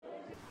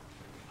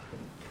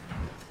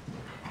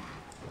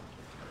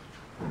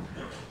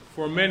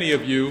For many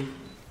of you,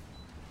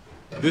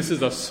 this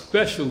is a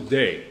special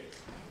day,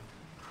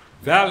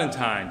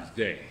 Valentine's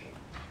Day,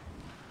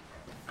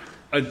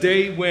 a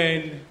day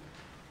when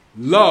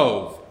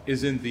love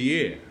is in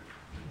the air.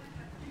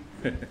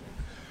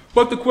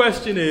 But the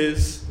question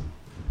is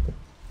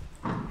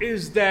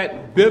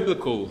that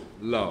biblical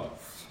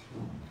love?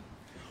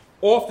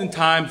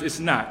 Oftentimes it's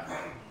not.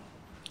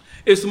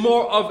 It's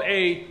more of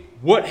a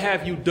 "what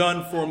have you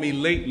done for me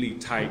lately"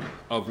 type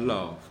of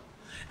love.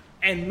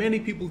 And many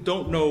people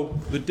don't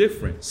know the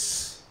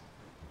difference.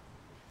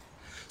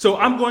 So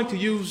I'm going to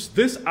use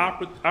this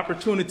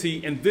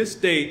opportunity and this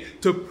day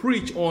to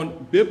preach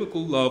on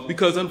biblical love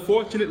because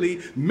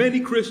unfortunately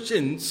many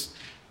Christians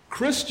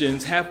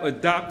have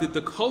adopted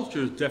the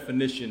culture's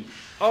definition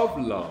of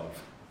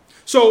love.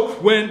 So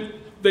when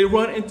they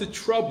run into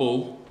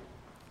trouble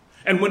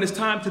and when it's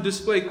time to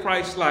display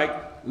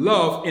Christ-like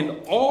love in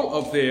all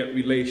of their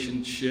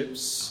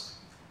relationships,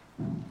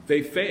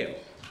 they fail.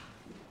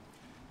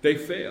 They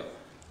fail.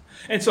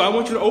 And so I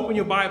want you to open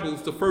your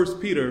Bibles to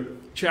 1 Peter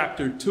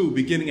chapter 2,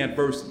 beginning at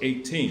verse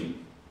 18.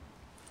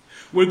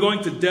 We're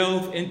going to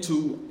delve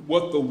into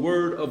what the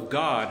Word of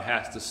God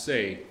has to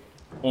say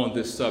on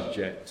this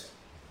subject.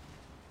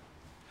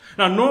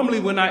 Now, normally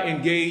when I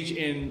engage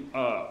in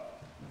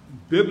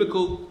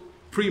biblical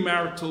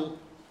premarital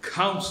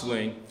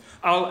counseling,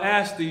 I'll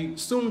ask the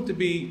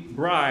soon-to-be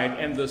bride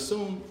and the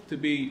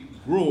soon-to-be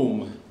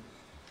groom,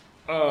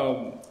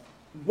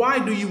 why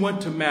do you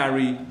want to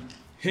marry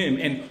him?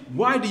 And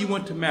why do you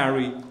want to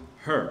marry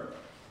her?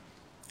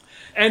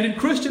 And in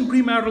Christian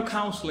premarital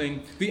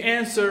counseling, the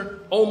answer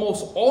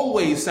almost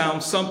always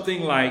sounds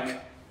something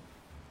like,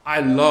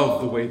 I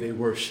love the way they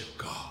worship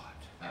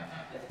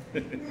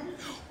God.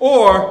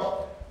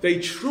 Or they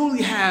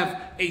truly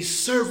have a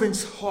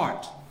servant's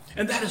heart,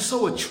 and that is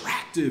so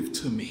attractive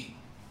to me.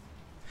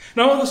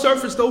 Now, on the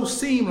surface, those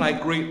seem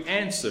like great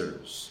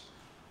answers.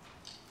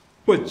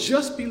 But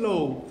just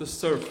below the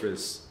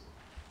surface,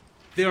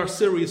 there are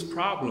serious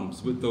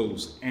problems with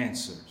those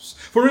answers.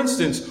 For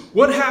instance,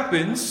 what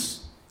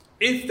happens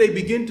if they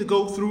begin to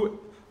go through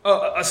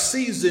a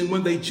season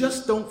when they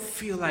just don't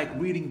feel like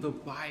reading the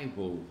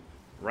Bible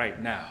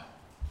right now?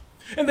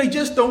 And they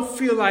just don't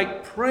feel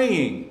like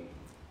praying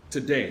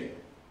today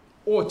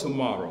or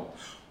tomorrow.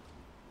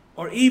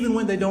 Or even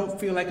when they don't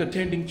feel like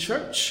attending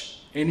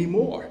church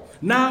anymore.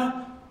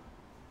 Now,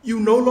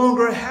 you no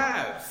longer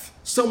have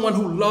someone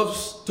who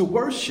loves to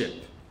worship.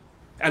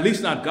 At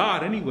least not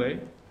God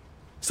anyway.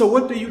 So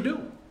what do you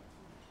do?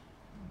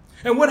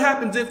 And what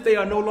happens if they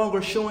are no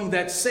longer showing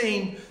that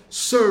same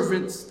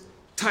servant's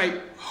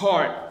type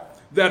heart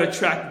that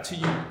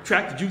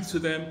attracted you to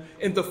them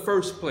in the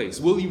first place?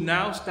 Will you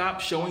now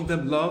stop showing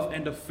them love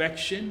and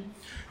affection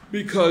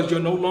because you're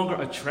no longer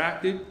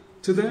attracted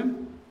to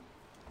them?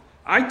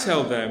 I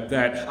tell them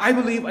that I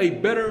believe a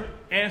better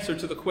answer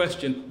to the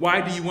question,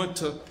 why do you want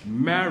to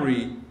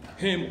marry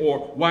him or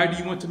why do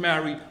you want to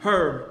marry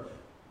her,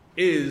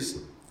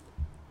 is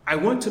I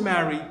want to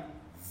marry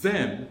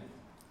them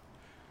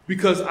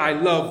because I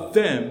love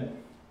them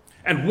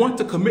and want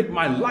to commit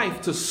my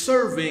life to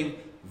serving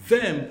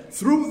them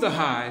through the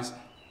highs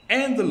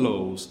and the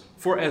lows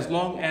for as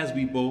long as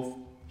we both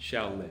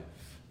shall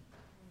live.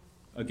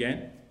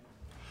 Again,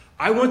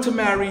 I want to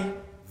marry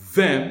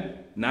them,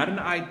 not an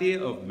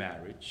idea of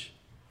marriage,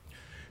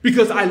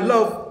 because I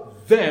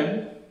love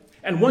them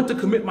and want to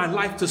commit my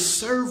life to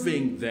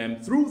serving them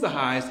through the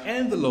highs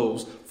and the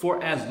lows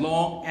for as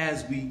long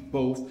as we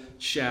both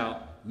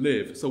shall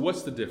live. So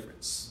what's the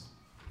difference?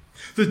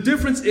 The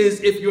difference is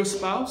if your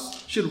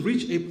spouse should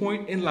reach a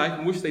point in life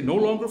in which they no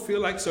longer feel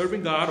like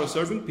serving God or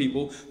serving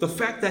people, the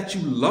fact that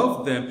you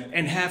love them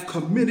and have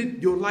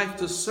committed your life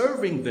to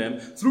serving them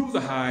through the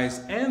highs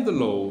and the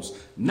lows,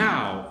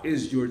 now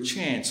is your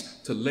chance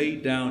to lay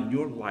down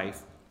your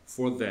life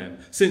for them.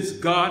 Since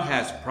God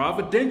has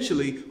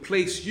providentially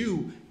placed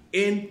you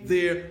in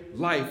their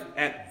life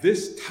at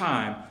this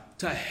time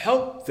to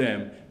help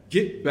them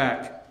get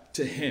back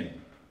to Him.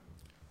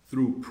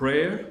 Through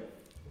prayer,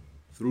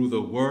 through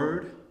the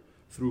word,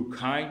 through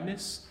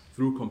kindness,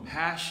 through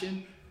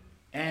compassion,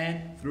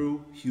 and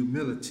through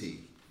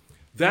humility.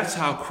 That's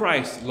how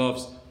Christ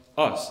loves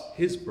us,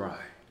 his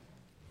bride.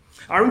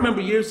 I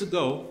remember years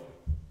ago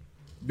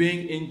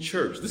being in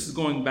church. This is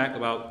going back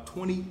about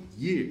 20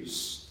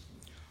 years,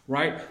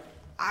 right?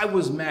 I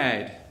was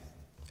mad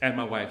at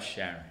my wife,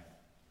 Sharon.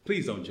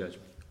 Please don't judge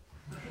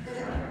me.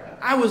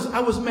 I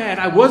was mad.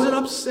 I wasn't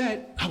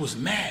upset. I was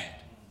mad.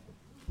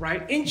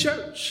 Right? In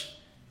church.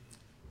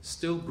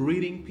 Still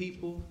greeting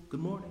people, good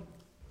morning.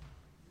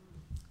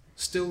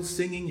 Still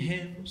singing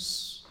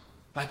hymns.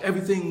 Like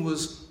everything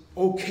was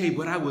okay,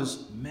 but I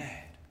was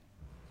mad.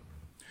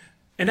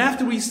 And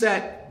after we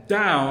sat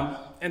down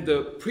and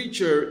the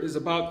preacher is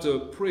about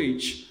to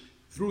preach,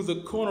 through the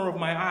corner of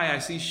my eye, I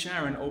see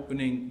Sharon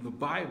opening the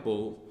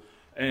Bible,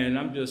 and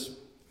I'm just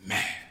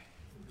mad.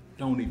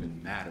 Don't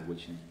even matter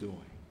what she's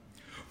doing.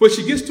 But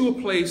she gets to a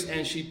place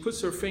and she puts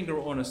her finger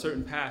on a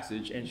certain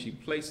passage and she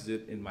places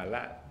it in my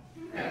lap.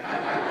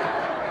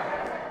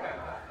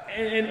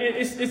 And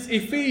it's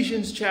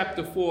Ephesians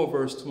chapter 4,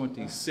 verse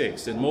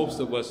 26, and most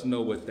of us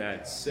know what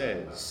that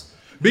says.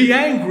 Be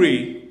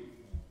angry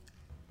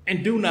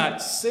and do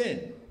not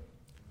sin.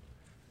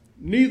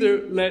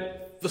 Neither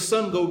let the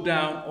sun go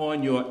down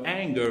on your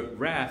anger,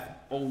 wrath,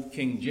 Old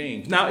King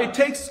James. Now, it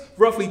takes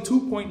roughly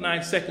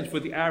 2.9 seconds for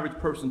the average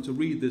person to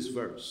read this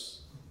verse.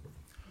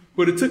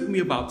 But it took me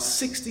about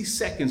 60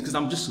 seconds because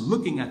I'm just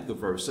looking at the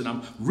verse and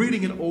I'm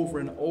reading it over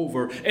and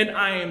over. And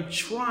I am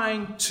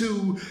trying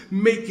to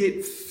make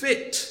it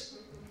fit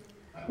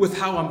with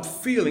how I'm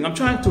feeling. I'm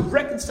trying to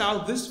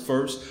reconcile this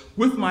verse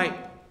with my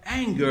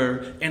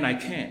anger, and I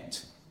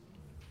can't.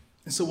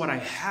 And so what I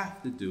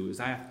have to do is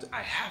I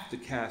have to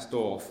cast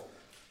off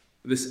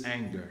this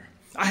anger.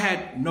 I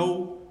had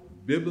no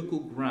biblical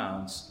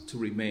grounds to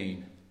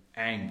remain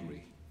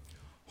angry.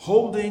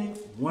 Holding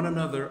one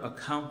another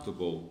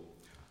accountable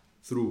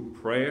through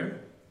prayer,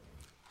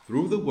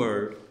 through the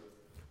word,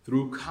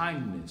 through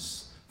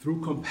kindness, through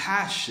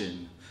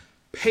compassion,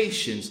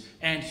 patience,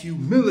 and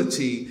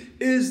humility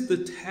is the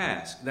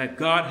task that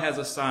God has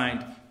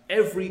assigned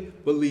every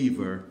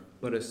believer,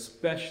 but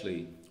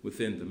especially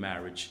within the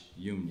marriage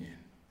union.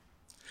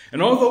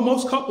 And although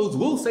most couples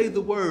will say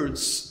the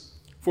words,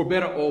 for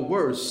better or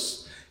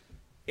worse,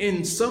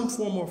 in some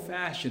form or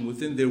fashion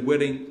within their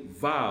wedding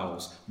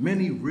vows,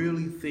 many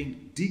really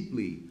think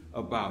deeply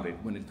about it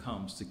when it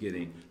comes to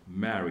getting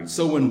married.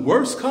 So when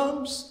worse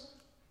comes,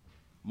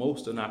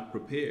 most are not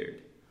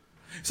prepared.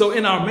 So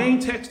in our main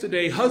text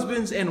today,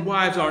 husbands and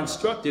wives are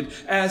instructed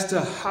as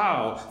to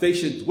how they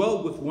should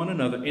dwell with one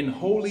another in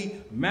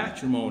holy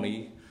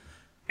matrimony,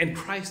 and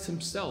Christ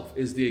himself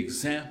is the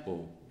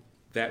example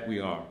that we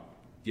are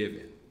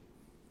given.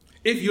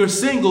 If you're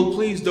single,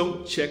 please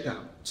don't check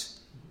out.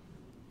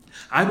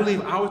 I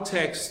believe our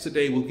text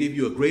today will give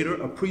you a greater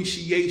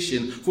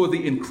appreciation for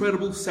the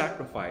incredible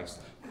sacrifice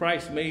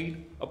Christ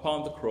made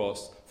upon the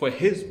cross for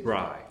his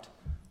bride,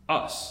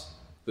 us,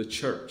 the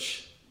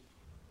church.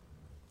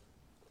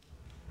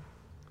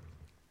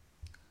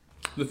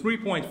 The 3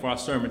 points for our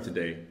sermon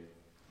today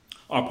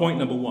are: point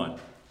number 1,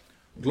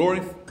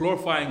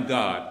 glorifying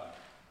God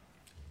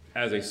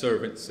as a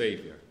servant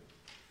Savior.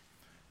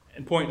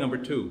 And point number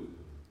 2,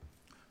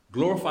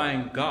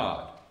 glorifying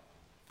God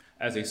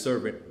as a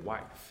servant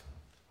wife.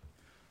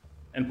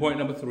 And point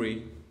number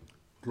 3,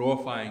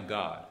 glorifying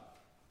God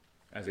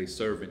as a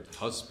servant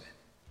husband.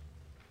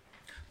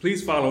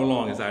 Please follow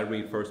along as I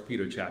read 1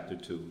 Peter chapter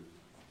 2,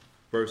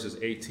 verses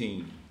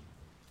 18,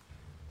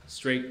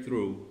 straight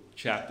through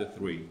chapter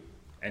 3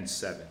 and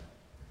 7.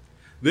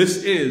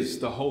 This is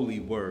the holy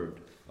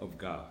word of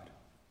God.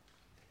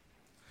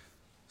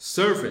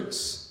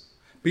 Servants,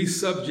 be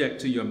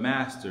subject to your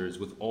masters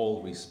with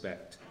all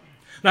respect,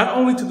 not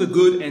only to the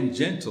good and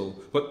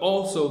gentle, but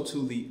also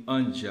to the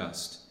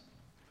unjust.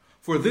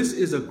 For this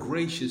is a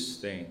gracious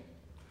thing.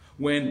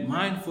 When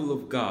mindful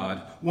of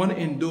God, one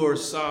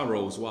endures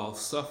sorrows while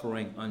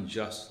suffering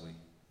unjustly.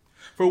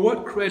 For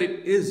what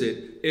credit is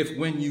it if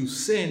when you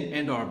sin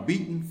and are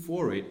beaten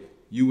for it,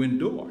 you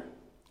endure?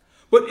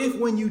 But if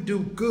when you do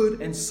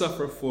good and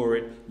suffer for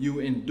it, you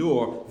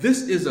endure,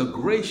 this is a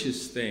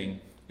gracious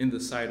thing in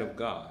the sight of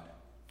God.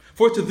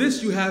 For to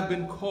this you have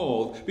been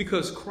called,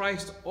 because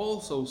Christ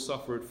also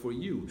suffered for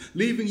you,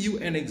 leaving you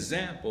an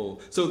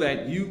example so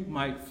that you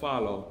might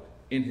follow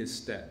in his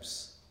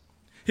steps.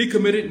 He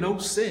committed no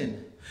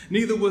sin,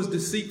 neither was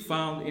deceit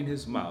found in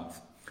his mouth.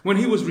 When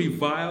he was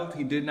reviled,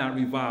 he did not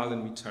revile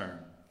in return.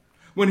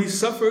 When he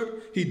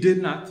suffered, he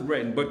did not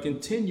threaten, but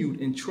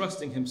continued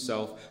entrusting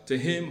himself to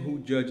him who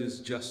judges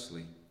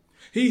justly.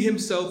 He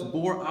himself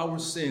bore our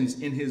sins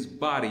in his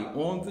body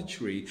on the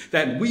tree,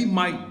 that we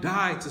might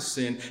die to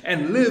sin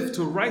and live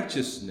to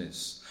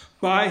righteousness.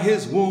 By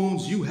his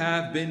wounds you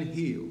have been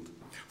healed.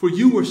 For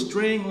you were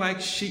straying like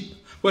sheep,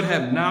 but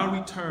have now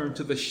returned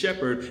to the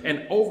shepherd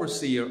and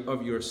overseer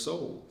of your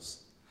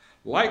souls.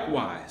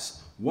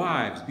 Likewise,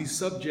 wives, be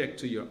subject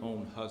to your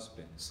own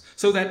husbands,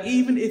 so that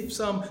even if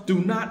some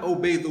do not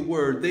obey the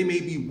word, they may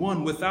be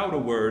won without a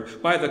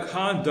word by the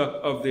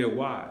conduct of their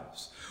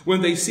wives,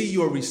 when they see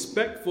your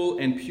respectful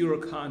and pure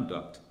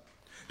conduct.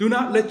 Do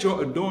not let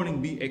your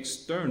adorning be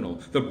external,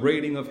 the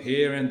braiding of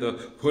hair and the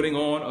putting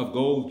on of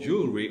gold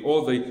jewelry,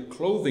 or the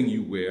clothing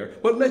you wear,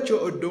 but let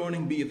your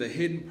adorning be the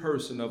hidden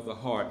person of the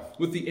heart,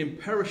 with the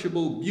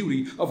imperishable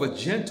beauty of a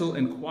gentle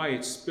and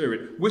quiet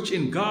spirit, which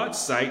in God's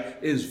sight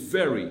is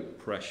very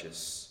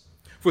precious.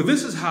 For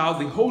this is how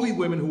the holy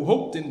women who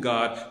hoped in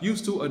God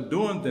used to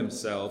adorn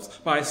themselves,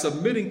 by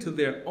submitting to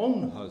their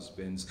own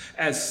husbands,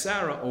 as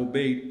Sarah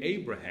obeyed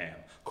Abraham,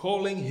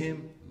 calling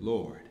him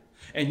Lord.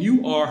 And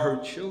you are her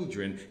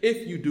children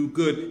if you do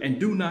good and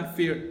do not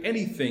fear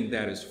anything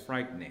that is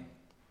frightening.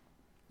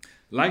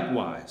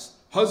 Likewise,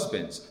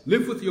 husbands,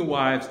 live with your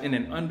wives in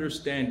an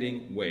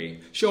understanding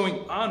way,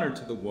 showing honor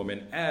to the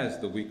woman as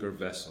the weaker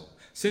vessel,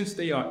 since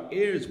they are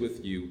heirs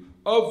with you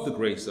of the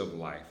grace of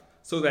life,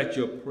 so that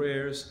your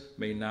prayers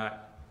may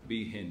not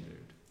be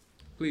hindered.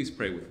 Please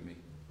pray with me.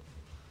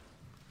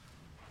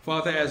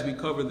 Father, as we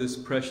cover this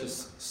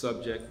precious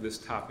subject, this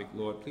topic,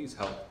 Lord, please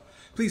help.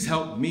 Please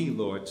help me,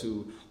 Lord,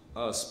 to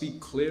speak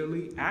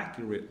clearly,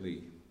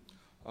 accurately,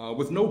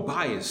 with no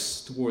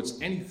bias towards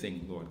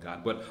anything, Lord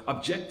God, but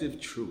objective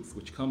truth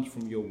which comes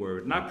from your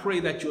word. And I pray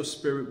that your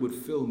spirit would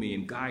fill me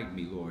and guide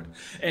me, Lord.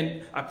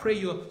 And I pray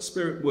your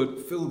spirit would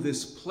fill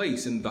this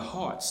place in the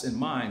hearts and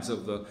minds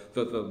of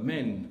the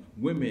men,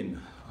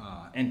 women,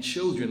 and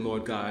children,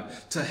 Lord God,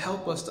 to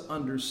help us to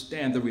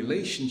understand the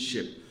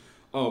relationship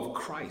of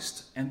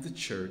Christ and the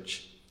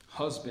church,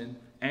 husband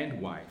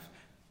and wife,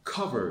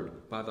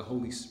 covered by the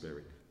Holy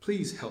Spirit.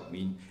 Please help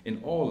me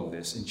in all of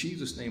this. In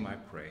Jesus' name I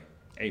pray.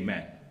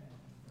 Amen.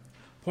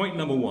 Point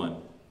number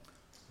 1,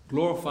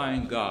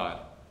 glorifying God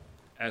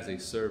as a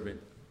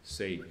servant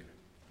Savior.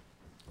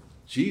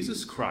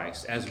 Jesus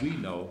Christ, as we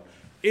know,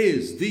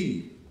 is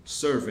the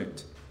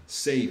servant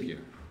Savior.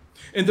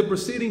 In the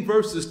preceding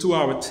verses to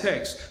our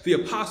text, the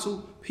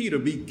Apostle Peter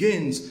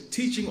begins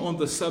teaching on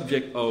the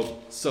subject of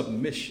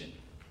submission,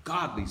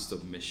 godly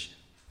submission.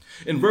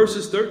 In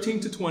verses 13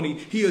 to 20,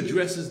 he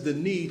addresses the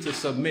need to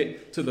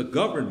submit to the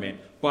government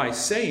by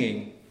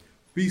saying,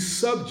 "Be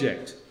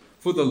subject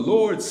for the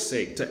Lord's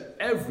sake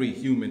to every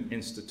human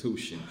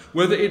institution,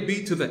 whether it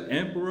be to the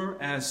emperor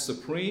as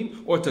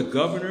supreme or to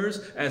governors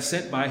as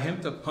sent by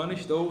him to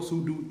punish those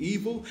who do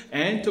evil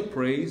and to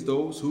praise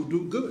those who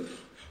do good."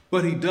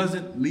 But he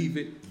doesn't leave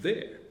it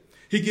there.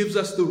 He gives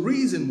us the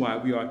reason why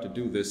we are to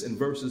do this in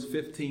verses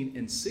 15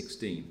 and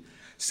 16,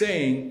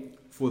 saying,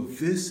 "For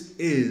this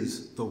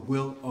is the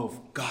will of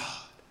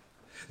God,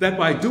 that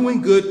by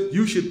doing good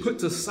you should put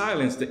to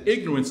silence the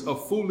ignorance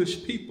of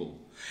foolish people.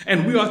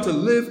 And we are to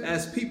live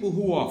as people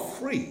who are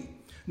free,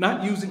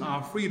 not using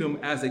our freedom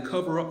as a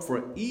cover-up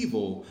for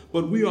evil,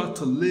 but we are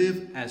to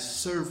live as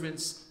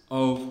servants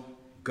of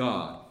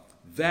God."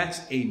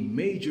 That's a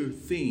major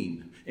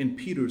theme in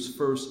Peter's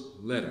first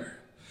letter.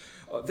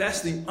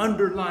 That's the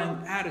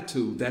underlying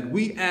attitude that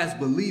we as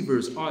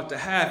believers are to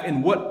have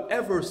in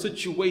whatever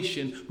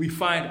situation we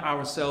find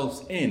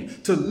ourselves in,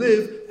 to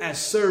live as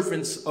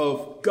servants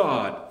of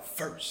God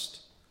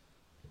first.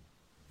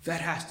 That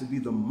has to be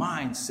the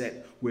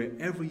mindset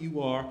wherever you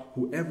are,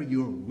 whoever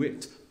you're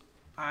with.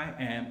 I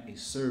am a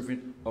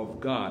servant of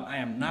God. I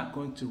am not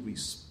going to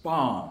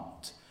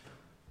respond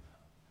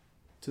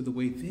to the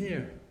way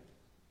they're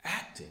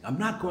acting. I'm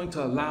not going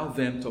to allow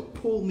them to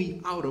pull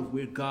me out of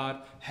where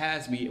God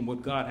has me and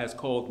what God has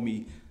called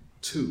me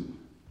to.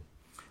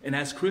 And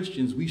as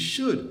Christians, we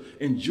should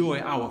enjoy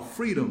our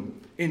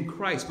freedom in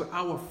Christ, but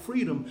our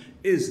freedom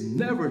is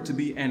never to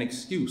be an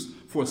excuse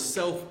for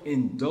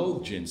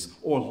self-indulgence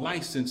or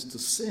license to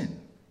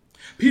sin.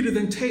 Peter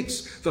then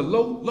takes the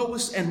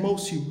lowest and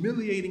most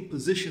humiliating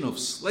position of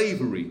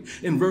slavery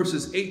in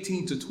verses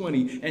 18 to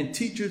 20 and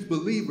teaches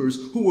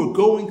believers who were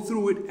going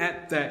through it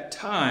at that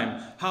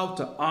time how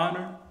to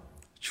honor,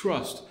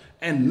 trust,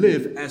 and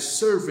live as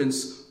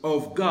servants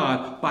of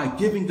God by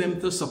giving them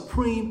the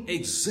supreme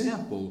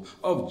example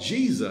of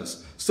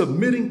Jesus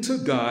submitting to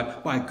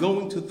God by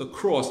going to the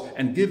cross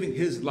and giving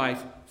his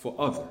life for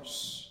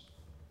others.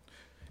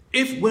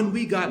 If when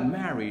we got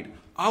married,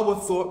 our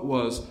thought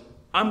was,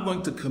 I'm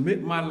going to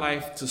commit my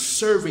life to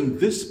serving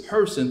this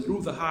person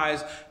through the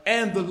highs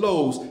and the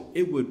lows,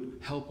 it would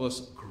help us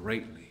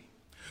greatly.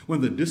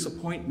 When the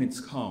disappointments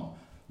come,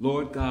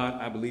 Lord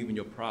God, I believe in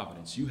your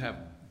providence. You have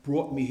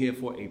brought me here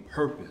for a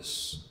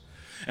purpose.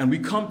 And we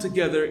come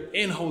together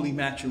in holy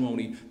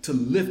matrimony to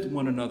lift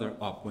one another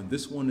up. When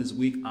this one is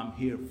weak, I'm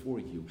here for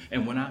you.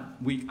 And when I'm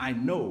weak, I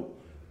know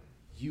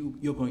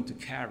you're going to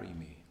carry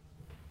me.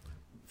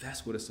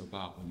 That's what it's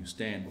about when you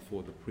stand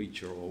before the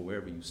preacher or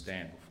whoever you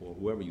stand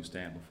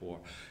before.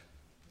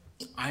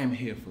 I am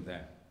here for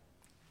that.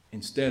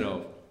 Instead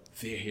of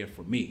they're here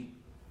for me,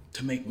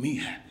 to make me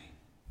happy,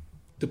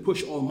 to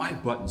push all my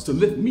buttons, to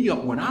lift me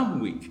up when I'm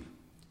weak.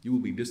 You will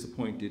be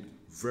disappointed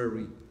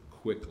very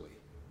quickly.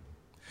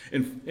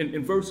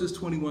 In verses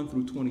 21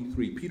 through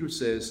 23, Peter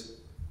says,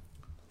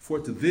 "For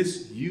to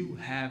this you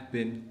have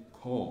been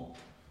called."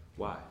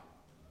 Why?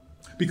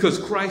 Because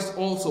Christ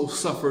also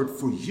suffered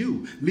for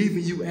you,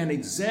 leaving you an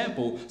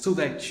example so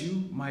that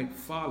you might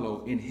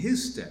follow in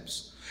his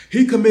steps.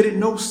 He committed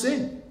no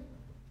sin,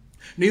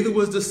 neither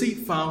was deceit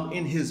found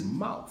in his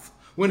mouth.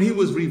 When he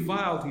was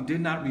reviled, he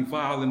did not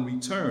revile in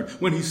return.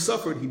 When he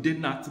suffered, he did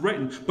not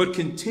threaten, but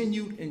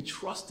continued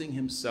entrusting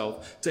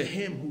himself to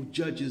him who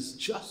judges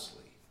justly.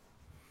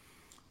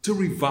 To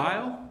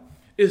revile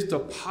is to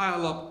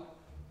pile up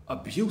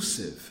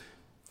abusive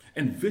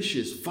and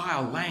vicious,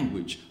 vile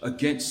language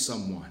against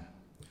someone.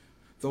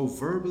 Though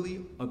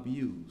verbally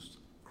abused,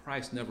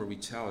 Christ never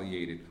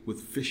retaliated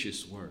with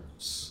vicious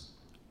words.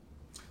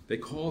 They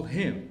called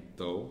him,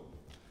 though,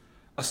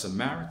 a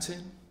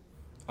Samaritan,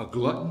 a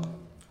glutton,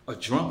 a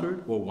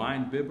drunkard or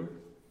wine-bibber,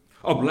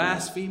 a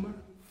blasphemer,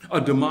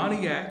 a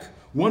demoniac,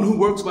 one who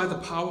works by the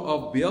power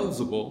of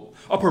Beelzebul,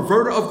 a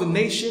perverter of the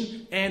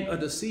nation, and a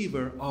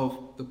deceiver of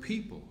the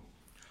people.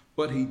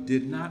 But he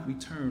did not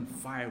return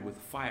fire with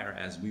fire,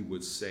 as we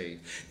would say,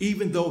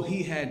 even though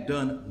he had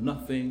done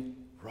nothing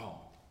wrong.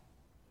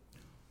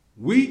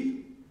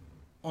 We,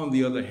 on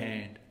the other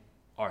hand,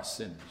 are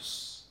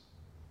sinners.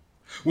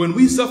 When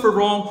we suffer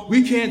wrong,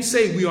 we can't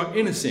say we are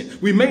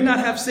innocent. We may not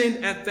have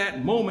sinned at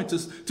that moment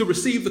to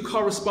receive the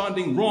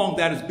corresponding wrong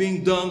that is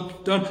being done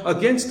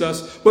against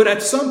us, but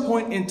at some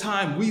point in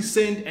time, we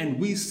sinned, and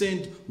we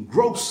sinned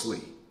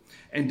grossly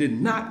and did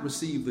not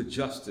receive the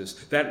justice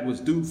that was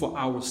due for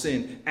our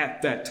sin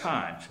at that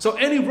time. So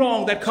any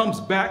wrong that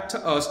comes back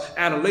to us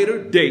at a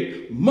later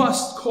date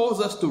must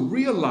cause us to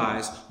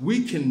realize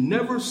we can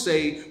never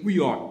say we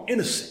are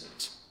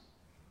innocent.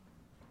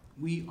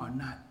 We are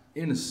not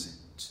innocent.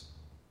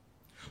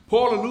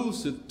 Paul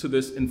alludes to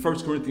this in 1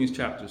 Corinthians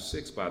chapter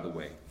 6, by the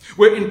way,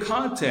 where in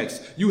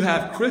context you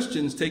have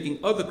Christians taking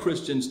other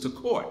Christians to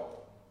court.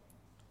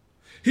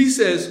 He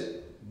says,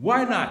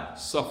 why not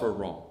suffer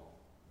wrong?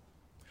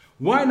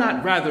 Why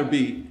not rather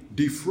be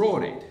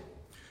defrauded?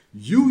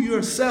 You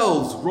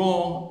yourselves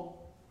wrong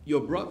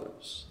your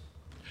brothers.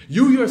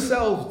 You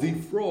yourselves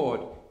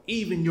defraud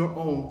even your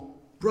own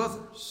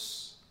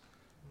brothers.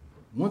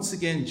 Once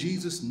again,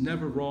 Jesus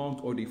never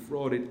wronged or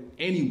defrauded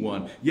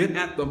anyone, yet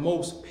at the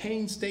most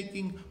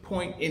painstaking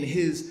point in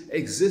his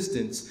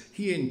existence,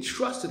 he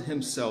entrusted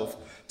himself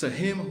to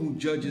him who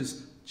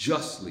judges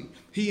justly.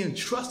 He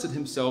entrusted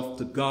himself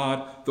to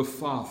God the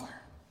Father.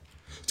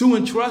 To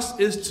entrust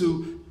is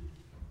to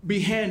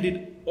be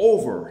handed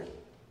over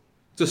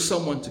to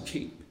someone to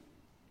keep.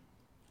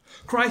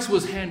 Christ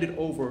was handed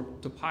over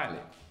to Pilate.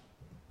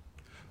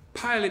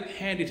 Pilate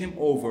handed him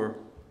over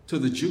to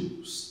the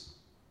Jews.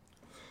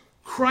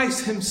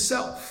 Christ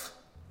himself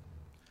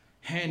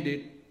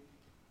handed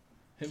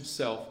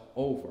himself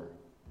over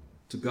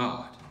to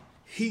God.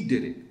 He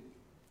did it,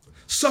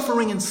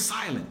 suffering in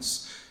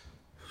silence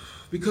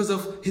because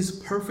of his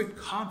perfect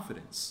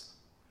confidence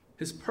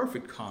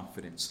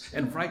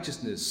and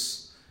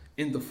righteousness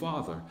in the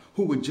Father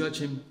who would judge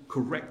him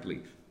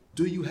correctly.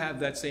 Do you have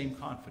that same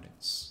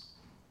confidence?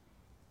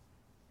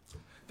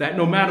 That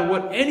no matter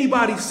what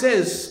anybody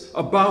says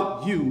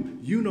about you,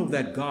 you know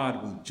that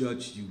God will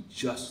judge you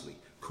justly,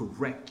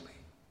 correctly.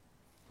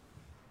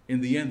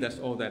 In the end, that's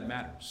all that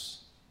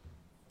matters.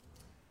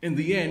 In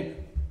the end,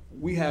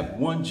 we have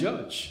one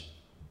judge.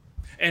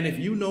 And if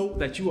you know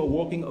that you are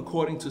walking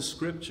according to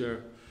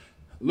Scripture,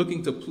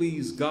 looking to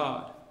please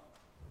God,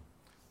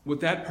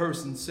 would that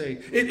person say,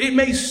 it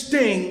may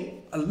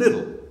sting a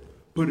little,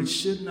 but it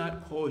should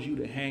not cause you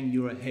to hang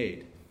your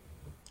head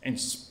and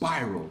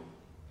spiral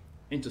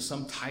into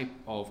some type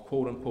of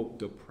quote-unquote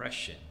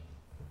depression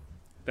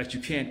that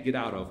you can't get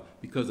out of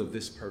because of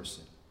this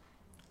person.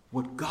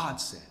 What God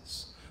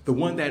says, the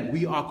one that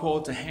we are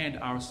called to hand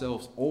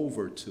ourselves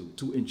over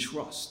to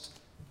entrust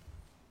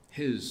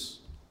his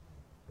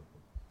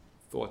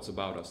thoughts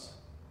about us,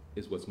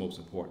 is what's most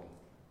important.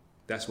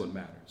 That's what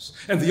matters.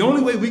 And the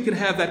only way we can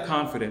have that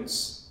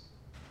confidence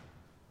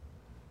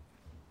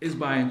is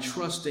by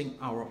entrusting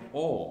our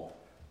all,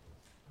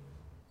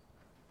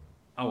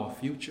 our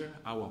future,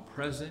 our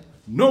present,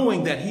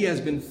 knowing that he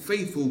has been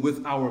faithful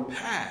with our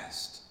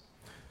past.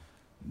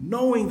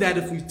 Knowing that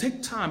if we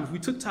took time,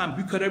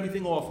 we cut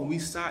everything off and we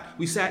sat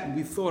and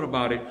we thought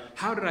about it,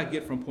 how did I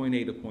get from point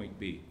A to point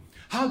B?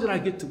 How did I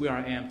get to where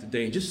I am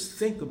today? And just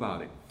think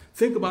about it.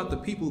 Think about the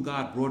people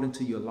God brought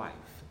into your life,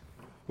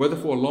 whether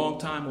for a long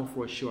time or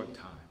for a short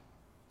time.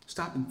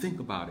 Stop and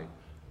think about it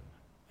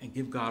and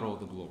give God all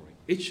the glory.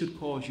 It should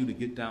cause you to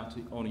get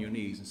down on your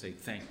knees and say,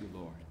 thank you,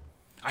 Lord.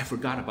 I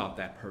forgot about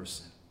that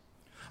person.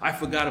 I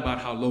forgot about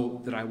how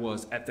low that I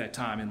was at that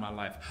time in my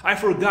life. I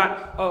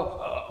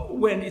forgot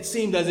when it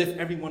seemed as if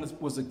everyone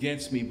was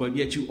against me, but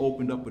yet you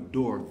opened up a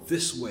door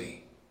this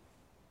way.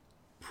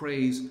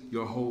 Praise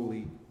your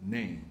holy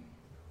name.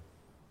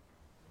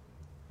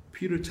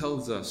 Peter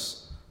tells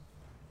us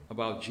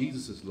about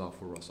Jesus' love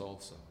for us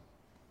also.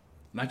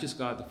 Not just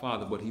God the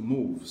Father, but he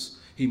moves.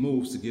 He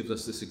moves to give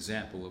us this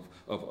example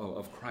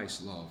of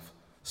Christ's love,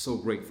 so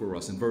great for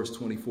us. In verse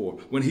 24,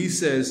 when he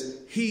says,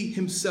 he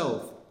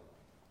himself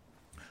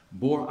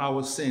bore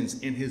our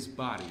sins in his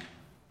body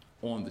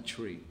on the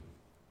tree.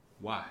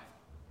 Why?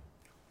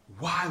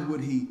 Why would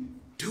he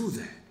do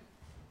that?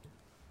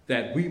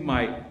 That we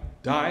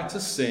might die to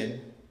sin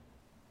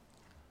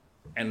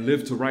and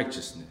live to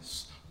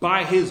righteousness.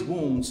 By his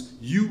wounds,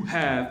 you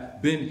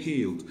have been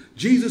healed.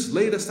 Jesus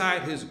laid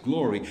aside his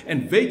glory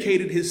and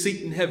vacated his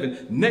seat in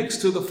heaven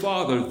next to the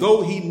Father,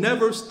 though he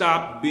never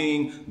stopped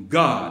being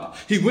God.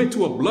 He went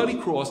to a bloody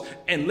cross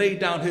and laid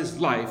down his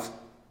life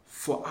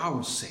for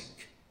our sake.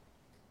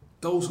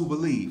 Those who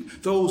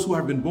believe, those who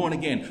have been born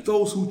again,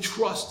 those who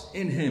trust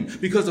in him.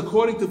 Because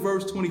according to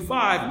verse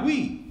 25,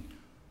 we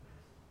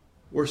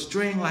were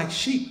straying like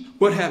sheep,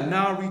 but have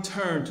now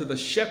returned to the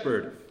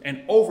shepherd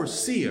and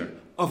overseer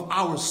of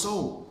our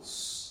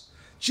souls.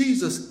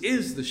 Jesus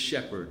is the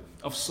shepherd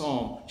of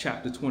Psalm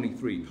chapter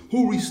 23,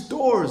 who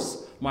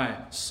restores my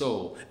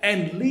soul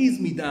and leads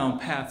me down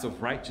paths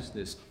of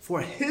righteousness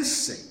for his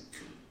sake,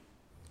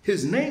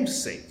 his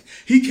name's sake.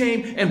 He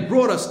came and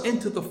brought us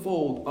into the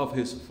fold of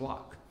his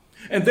flock.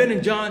 And then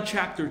in John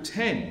chapter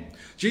 10,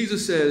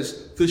 Jesus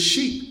says, the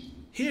sheep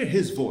hear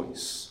his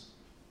voice,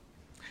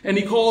 and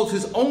he calls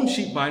his own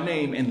sheep by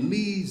name and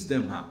leads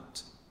them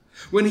out.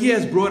 When he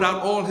has brought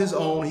out all his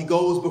own, he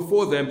goes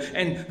before them,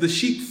 and the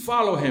sheep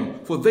follow him,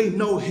 for they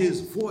know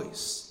his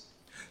voice.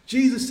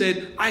 Jesus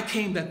said, I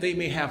came that they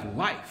may have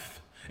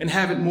life and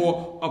have it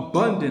more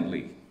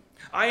abundantly.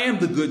 I am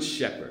the good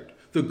shepherd.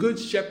 The good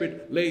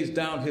shepherd lays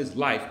down his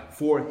life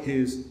for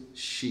his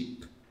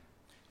sheep.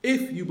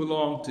 If you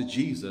belong to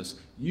Jesus,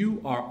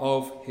 you are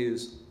of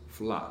his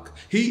flock.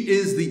 He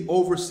is the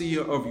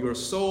overseer of your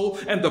soul,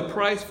 and the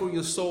price for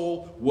your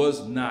soul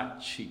was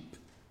not cheap.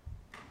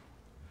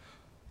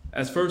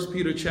 As 1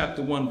 Peter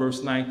chapter 1,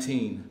 verse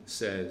 19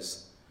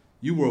 says,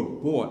 you were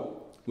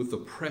bought with the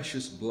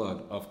precious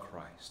blood of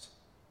Christ.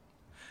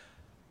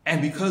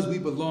 And because we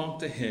belong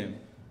to him,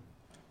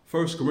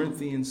 1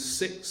 Corinthians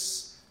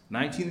 6,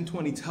 19 and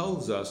 20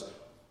 tells us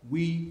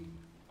we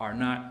are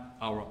not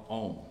our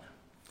own.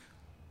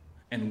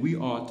 And we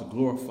are to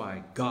glorify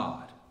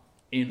God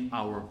in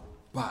our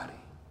body.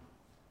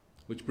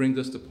 Which brings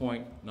us to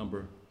point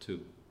number 2.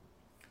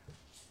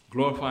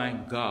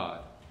 Glorifying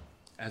God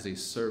as a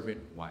servant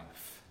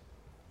wife.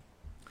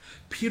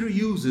 Peter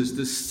uses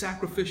this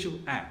sacrificial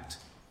act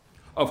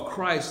of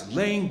Christ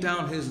laying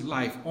down his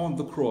life on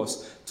the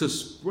cross to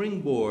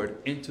springboard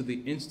into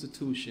the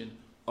institution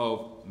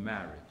of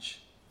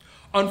marriage.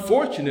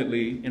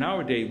 Unfortunately, in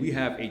our day, we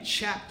have a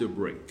chapter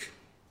break.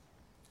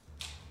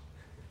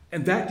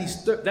 And that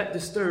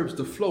disturbs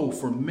the flow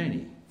for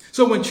many.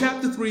 So when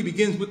chapter 3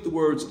 begins with the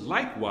words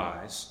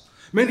likewise,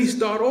 many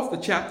start off the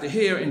chapter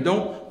here and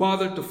don't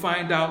bother to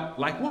find out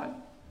like what.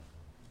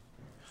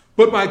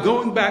 But by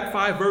going back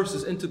 5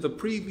 verses into the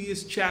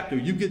previous chapter,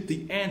 you get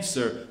the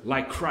answer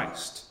like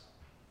Christ.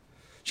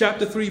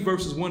 Chapter 3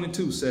 verses 1 and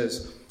 2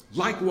 says,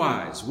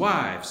 likewise,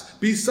 wives,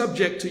 be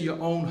subject to your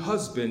own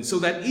husbands, so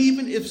that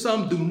even if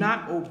some do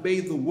not obey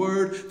the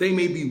word, they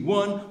may be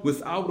won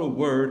without a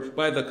word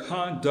by the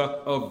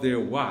conduct of their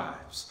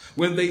wives,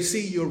 when they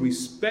see your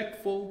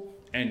respectful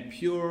and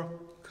pure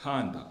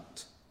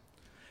conduct.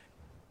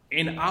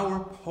 In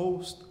our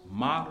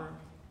postmodern,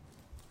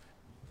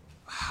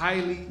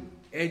 highly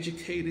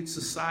educated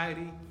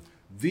society,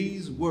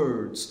 these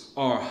words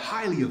are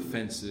highly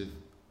offensive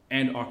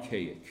and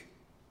archaic.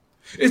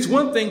 It's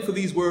one thing for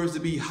these words to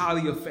be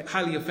highly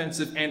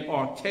offensive and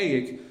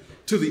archaic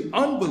to the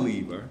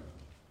unbeliever,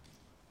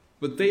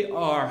 but they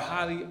are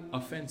highly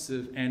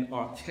offensive and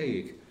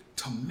archaic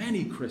to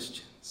many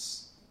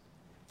Christians.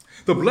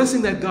 The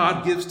blessing that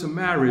God gives to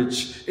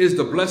marriage is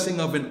the blessing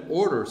of an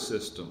order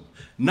system,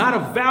 not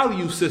a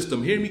value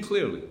system. Hear me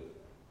clearly.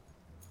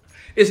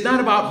 It's not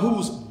about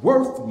who's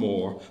worth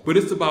more, but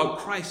it's about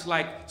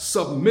Christ-like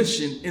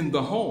submission in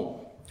the home.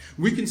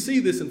 We can see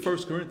this in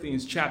 1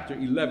 Corinthians chapter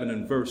 11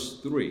 and verse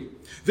 3.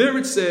 There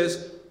it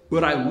says,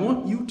 but I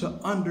want you to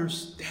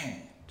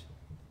understand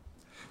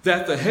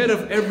that the head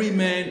of every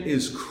man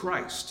is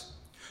Christ.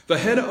 The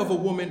head of a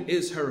woman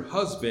is her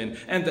husband,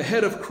 and the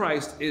head of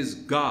Christ is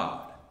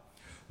God.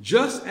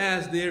 Just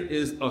as there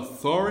is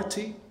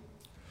authority,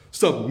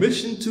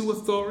 submission to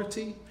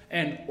authority,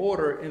 and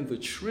order in the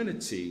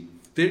Trinity,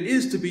 there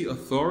is to be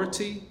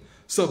authority,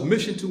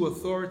 submission to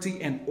authority,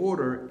 and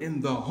order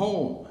in the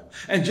home.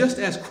 And just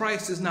as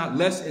Christ is not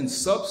less in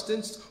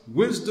substance,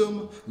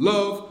 wisdom,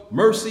 love,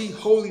 mercy,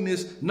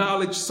 holiness,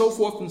 knowledge, so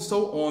forth and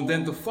so on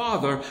than the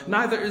Father,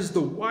 neither is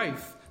the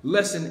wife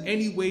less in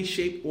any way,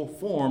 shape, or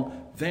form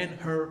than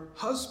her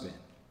husband.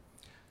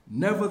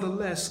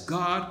 Nevertheless,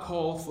 God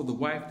called for the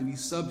wife to be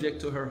subject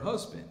to her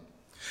husband.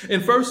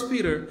 In 1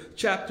 Peter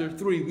chapter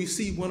 3, we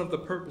see one of the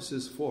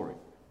purposes for it.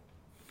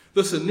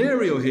 The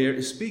scenario here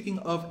is speaking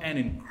of an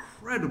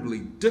incredibly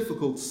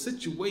difficult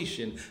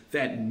situation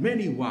that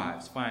many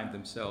wives find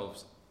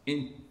themselves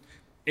in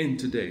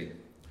today,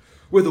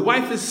 where the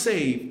wife is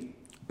saved,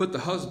 but the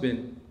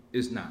husband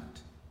is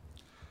not.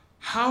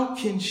 How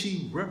can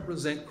she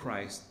represent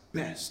Christ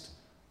best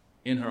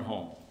in her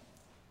home?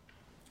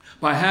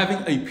 By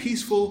having a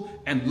peaceful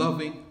and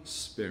loving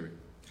spirit.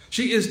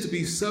 She is to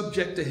be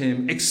subject to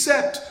him,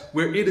 except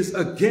where it is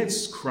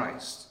against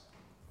Christ.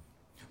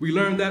 We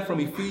learned that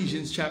from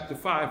Ephesians chapter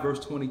 5, verse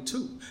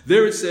 22.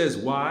 There it says,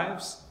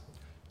 wives,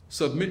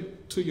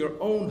 submit to your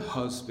own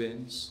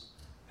husbands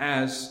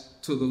as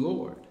to the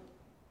Lord.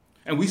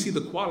 And we see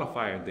the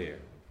qualifier there.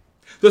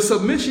 The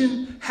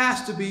submission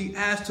has to be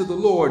as to the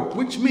Lord,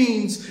 which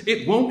means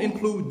it won't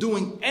include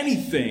doing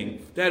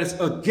anything that is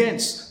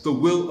against the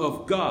will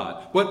of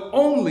God, but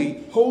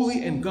only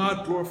holy and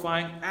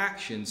God-glorifying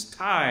actions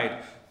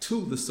tied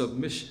to the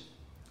submission.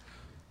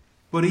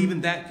 But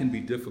even that can be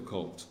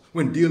difficult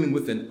when dealing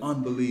with an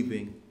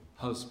unbelieving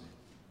husband.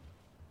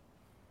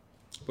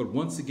 But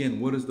once again,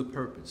 what is the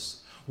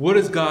purpose? What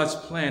is God's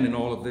plan in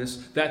all of this?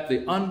 That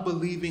the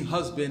unbelieving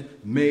husband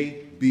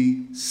may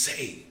be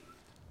saved.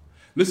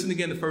 Listen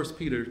again to 1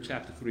 Peter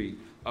chapter 3,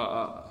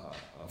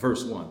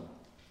 verse 1.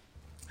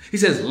 He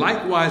says,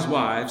 likewise,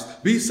 wives,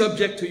 be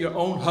subject to your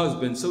own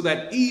husbands, so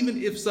that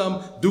even if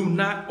some do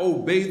not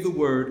obey the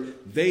word,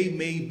 they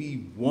may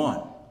be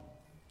won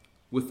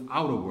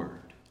without a word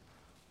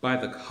by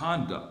the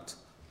conduct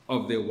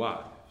of their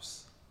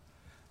wives.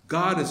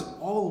 God is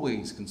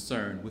always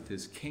concerned with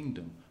his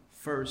kingdom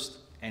first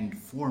and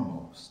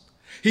foremost.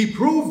 He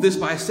proved this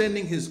by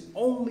sending his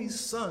only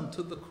Son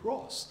to the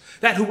cross,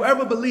 that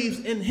whoever believes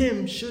in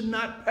him should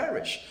not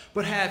perish,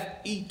 but have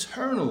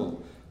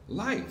eternal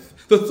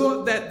life. The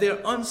thought that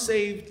their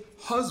unsaved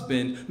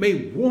husband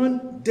may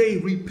one day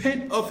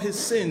repent of his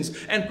sins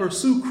and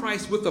pursue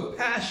Christ with a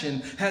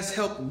passion has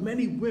helped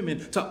many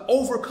women to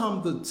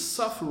overcome the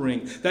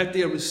suffering that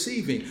they're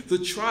receiving, the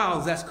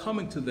trials that's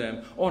coming to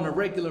them on a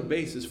regular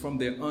basis from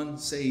their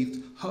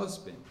unsaved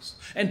husbands.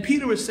 And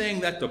Peter is saying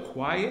that the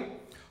quiet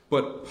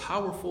but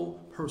powerful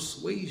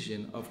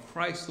persuasion of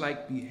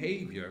Christ-like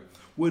behavior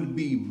would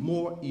be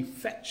more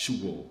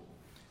effectual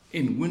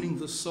in winning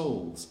the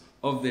souls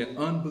of their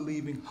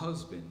unbelieving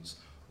husbands,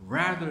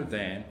 rather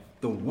than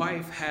the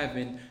wife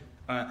having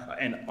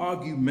an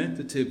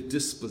argumentative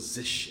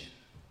disposition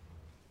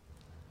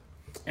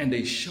and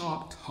a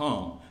sharp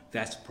tongue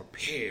that's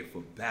prepared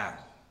for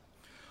battle.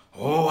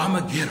 Oh, I'm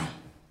going to get him.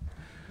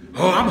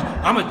 Oh,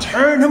 I'm going to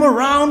turn him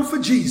around for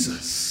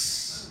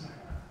Jesus.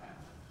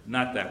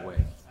 Not that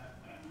way.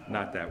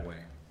 Not that way.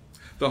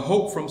 The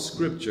hope from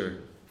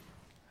Scripture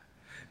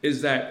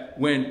is that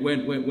when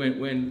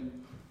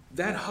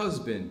that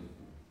husband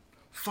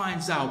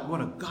finds out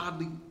what a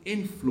godly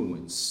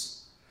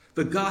influence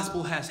the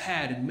gospel has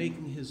had in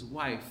making his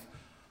wife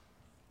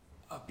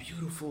a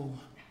beautiful,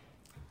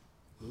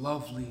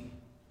 lovely,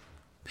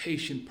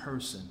 patient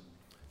person,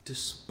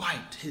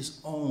 despite his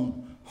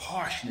own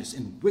harshness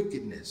and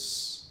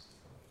wickedness,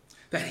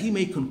 that he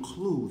may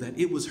conclude that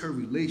it was her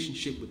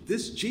relationship with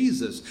this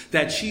Jesus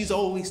that she's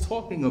always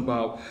talking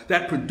about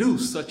that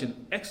produced such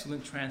an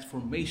excellent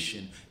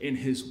transformation in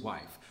his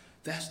wife.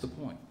 That's the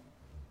point.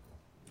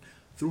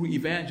 Through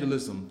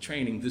evangelism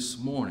training this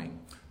morning,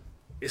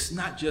 it's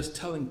not just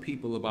telling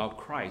people about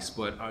Christ,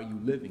 but are you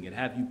living it?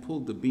 Have you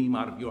pulled the beam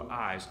out of your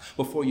eyes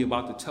before you're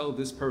about to tell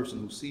this person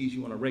who sees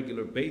you on a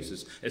regular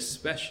basis,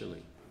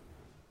 especially,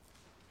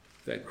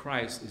 that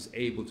Christ is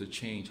able to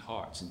change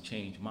hearts and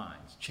change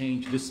minds,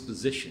 change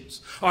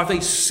dispositions? Are they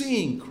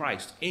seeing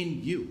Christ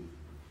in you?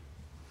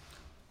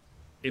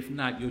 If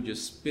not, you're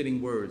just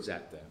spitting words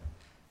at them,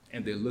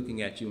 and they're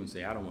looking at you and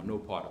say, I don't want no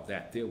part of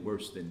that. They're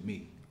worse than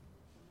me.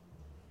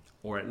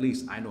 Or at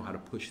least I know how to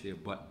push their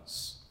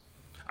buttons.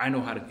 I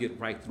know how to get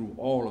right through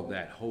all of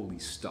that holy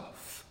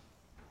stuff.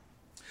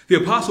 The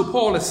Apostle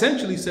Paul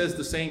essentially says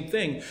the same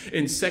thing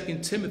in 2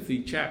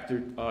 Timothy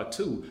chapter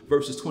 2,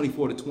 verses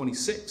 24 to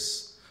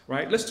 26.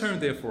 Right? Let's turn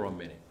there for a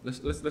minute.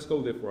 Let's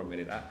go there for a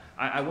minute.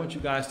 I want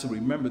you guys to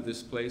remember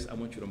this place. I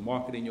want you to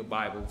mark it in your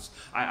Bibles.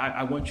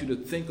 I want you to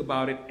think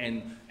about it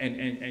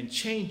and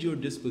change your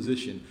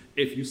disposition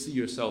if you see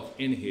yourself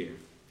in here.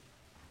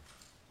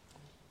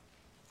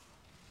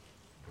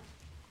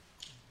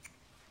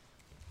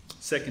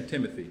 2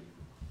 Timothy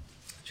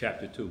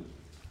chapter 2,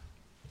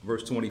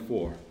 verse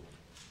 24.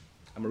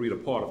 I'm going to read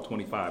a part of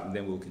 25 and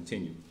then we'll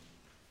continue.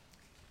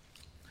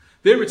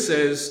 There it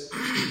says,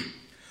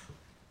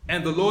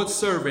 and the Lord's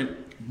servant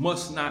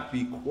must not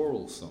be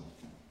quarrelsome,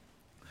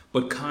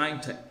 but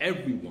kind to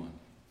everyone,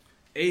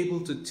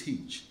 able to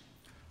teach,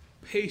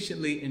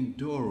 patiently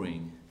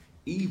enduring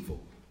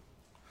evil,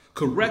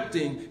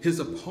 correcting his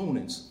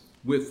opponents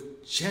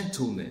with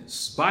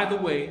gentleness. By the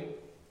way,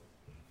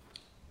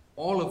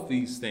 all of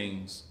these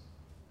things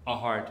are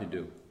hard to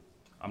do.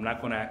 I'm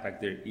not going to act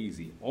like they're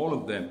easy. All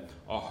of them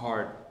are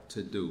hard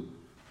to do.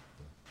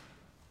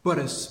 But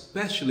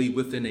especially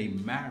within a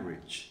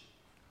marriage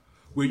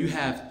where you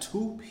have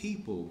two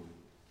people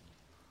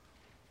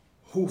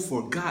who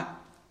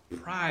forgot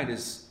pride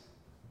is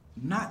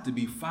not to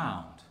be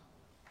found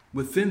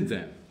within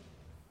them.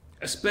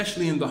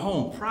 Especially in the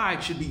home,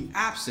 pride should be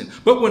absent.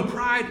 But when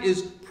pride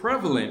is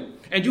prevalent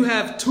and you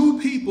have two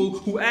people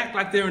who act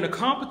like they're in a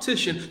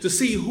competition to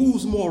see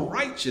who's more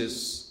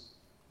righteous,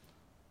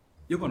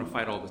 you're going to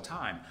fight all the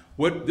time.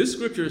 What this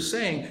scripture is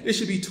saying, it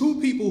should be two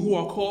people who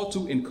are called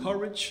to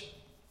encourage,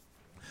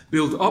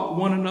 build up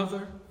one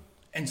another,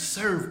 and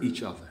serve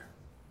each other.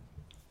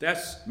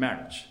 That's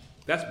marriage.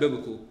 That's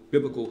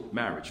biblical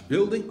marriage.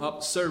 Building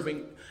up,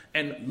 serving,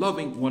 and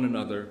loving one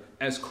another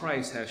as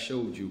Christ has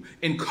showed you.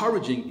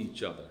 Encouraging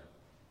each other.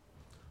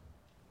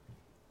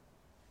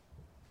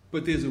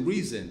 But there's a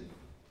reason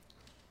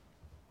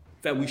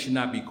that we should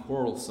not be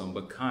quarrelsome,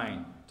 but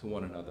kind to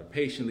one another,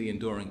 patiently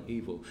enduring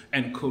evil,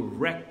 and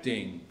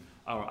correcting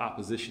our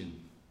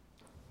opposition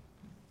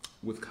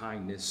with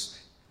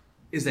kindness,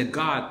 is that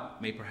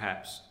God may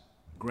perhaps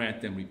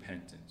grant them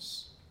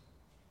repentance.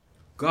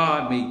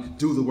 God may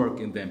do the work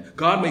in them.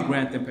 God may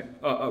grant them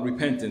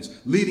repentance,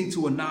 leading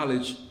to a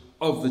knowledge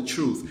of the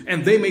truth.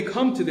 And they may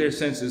come to their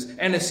senses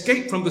and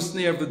escape from the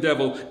snare of the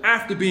devil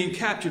after being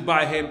captured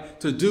by him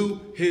to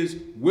do his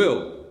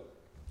will.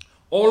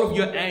 All of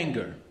your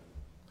anger,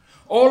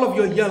 all of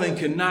your yelling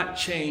cannot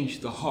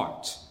change the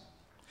heart.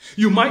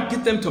 You might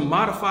get them to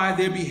modify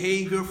their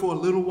behavior for a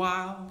little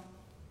while,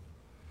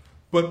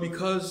 but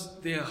because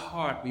their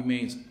heart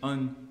remains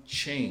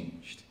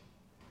unchanged,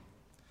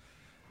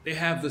 they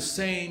have the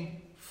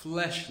same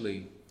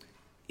fleshly,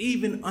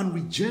 even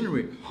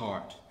unregenerate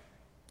heart.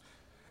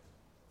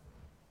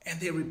 And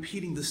they're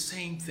repeating the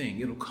same thing.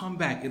 It'll come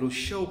back. It'll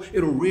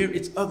rear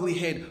its ugly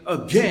head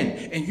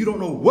again. And you don't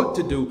know what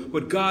to do.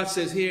 But God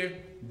says here,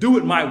 do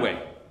it my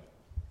way.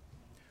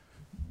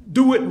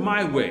 Do it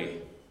my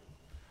way.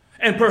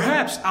 And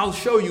perhaps I'll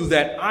show you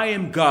that I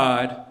am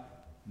God,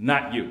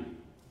 not you.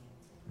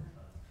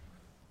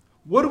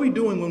 What are we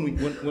doing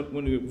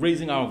when we're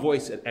raising our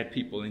voice at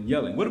people and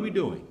yelling? What are we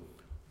doing?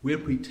 We're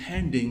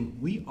pretending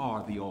we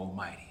are the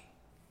Almighty.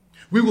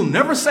 We will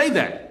never say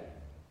that.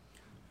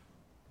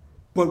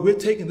 But we're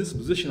taking this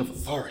position of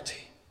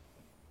authority.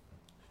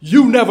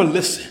 You never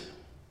listen.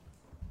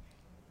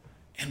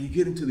 And we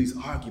get into these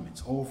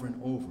arguments over and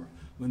over.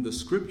 When the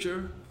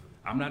scripture,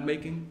 I'm not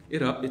making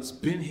it up, it's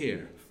been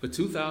here for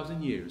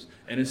 2,000 years.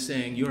 And it's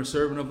saying, you're a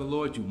servant of the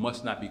Lord, you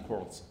must not be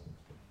quarrelsome.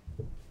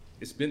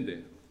 It's been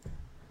there.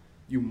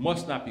 You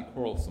must not be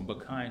quarrelsome,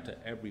 but kind to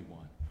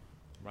everyone,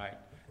 right?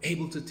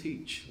 Able to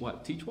teach.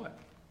 What? Teach what?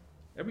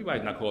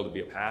 Everybody's not called to be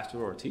a pastor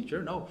or a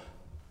teacher. No,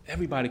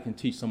 everybody can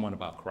teach someone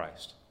about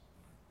Christ.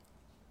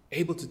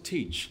 Able to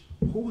teach.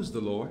 Who is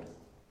the Lord?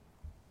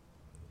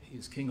 He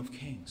is King of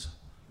Kings,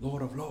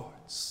 Lord of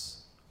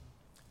Lords.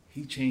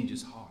 He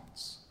changes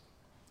hearts.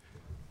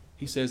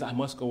 He says, I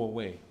must go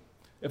away.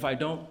 If I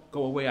don't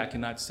go away, I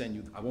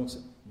won't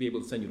be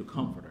able to send you the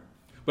Comforter.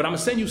 But I'm going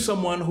to send you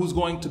someone who's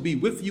going to be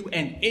with you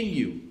and in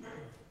you.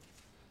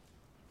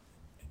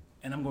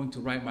 And I'm going to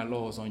write my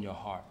laws on your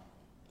heart.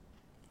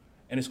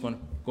 And it's going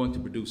to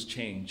produce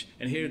change.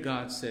 And here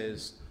God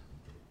says,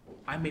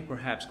 I may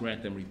perhaps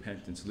grant them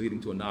repentance,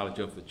 leading to a knowledge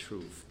of the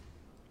truth.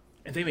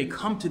 And they may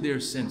come to their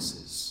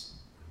senses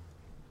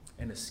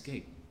and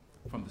escape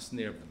from the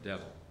snare of the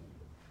devil,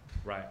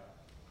 right?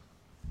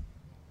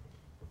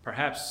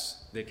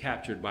 Perhaps they're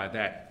captured by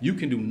that. You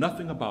can do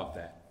nothing about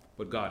that,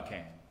 but God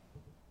can.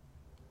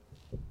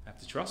 Have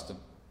to trust him.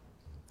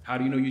 How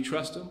do you know you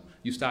trust him?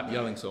 You stop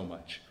yelling so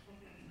much.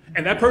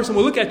 And that person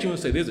will look at you and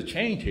say, there's a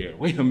change here.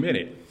 Wait a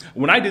minute.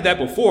 When I did that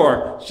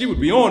before, she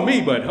would be on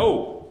me, but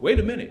wait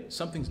a minute.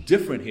 Something's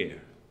different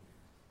here.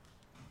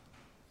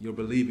 You're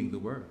believing the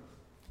word.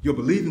 You're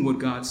believing what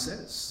God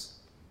says.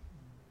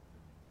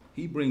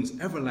 He brings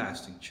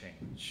everlasting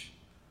change,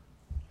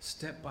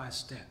 step by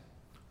step,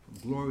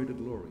 from glory to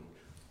glory,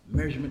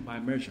 measurement by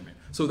measurement,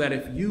 so that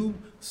if you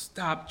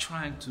stop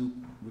trying to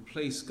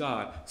replace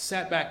God,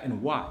 sat back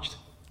and watched,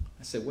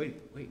 I said, wait,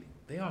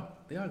 they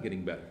are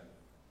getting better.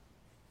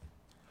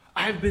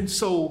 I've been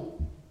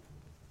so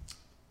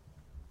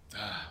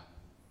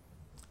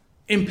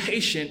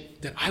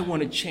impatient that I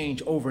want to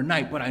change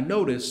overnight, but I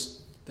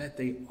notice that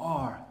they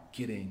are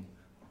getting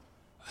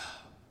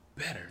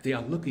better. They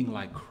are looking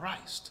like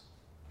Christ.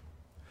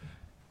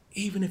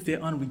 Even if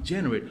they're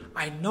unregenerate,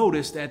 I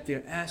notice that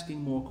they're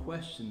asking more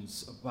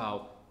questions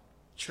about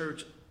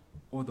church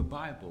or the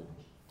Bible,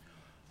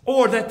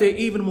 or that they're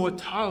even more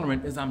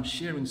tolerant as I'm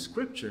sharing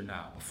scripture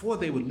now. Before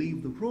they would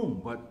leave the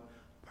room, but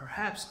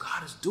perhaps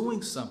God is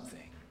doing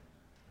something.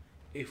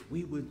 If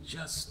we would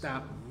just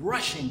stop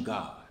rushing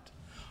God,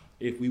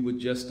 if we would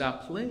just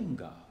stop playing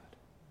God.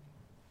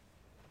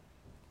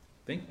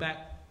 Think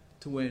back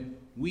to when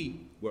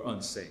we were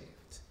unsaved.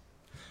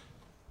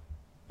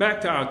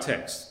 Back to our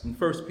text in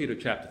 1 Peter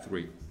chapter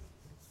 3.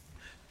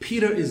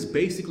 Peter is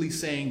basically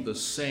saying the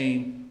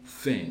same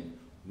thing.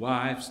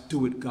 Wives,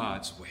 do it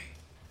God's way.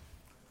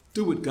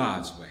 Do it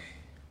God's way.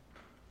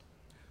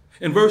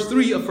 In verse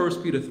 3 of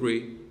 1 Peter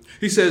 3,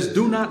 he says,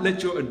 do not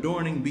let your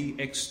adorning be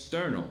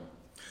external,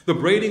 the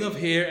braiding of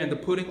hair and the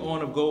putting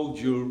on of gold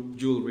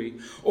jewelry,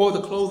 or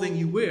the clothing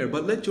you wear,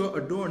 but let your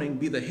adorning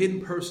be the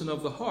hidden person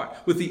of the heart,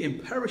 with the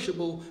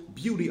imperishable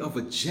beauty of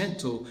a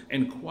gentle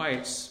and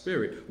quiet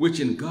spirit, which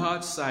in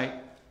God's sight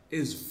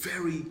is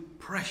very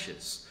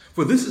precious.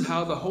 For this is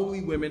how the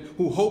holy women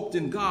who hoped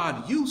in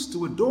God used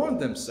to adorn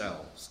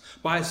themselves,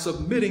 by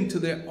submitting to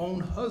their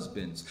own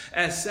husbands,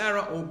 as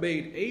Sarah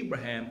obeyed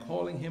Abraham,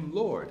 calling him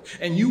Lord.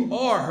 And you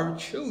are her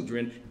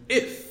children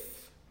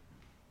if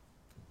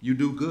you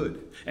do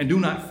good and do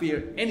not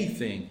fear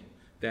anything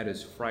that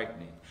is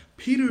frightening.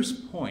 Peter's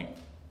point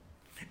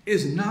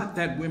is not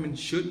that women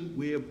shouldn't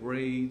wear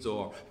braids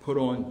or put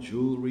on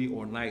jewelry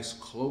or nice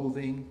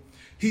clothing.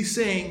 He's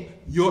saying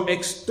your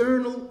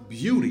external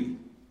beauty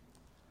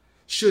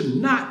should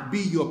not be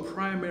your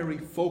primary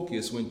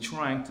focus when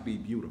trying to be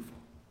beautiful.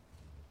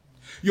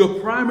 Your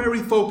primary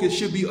focus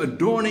should be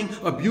adorning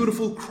a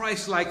beautiful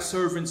Christ-like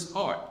servant's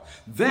heart.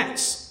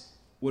 That's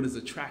what is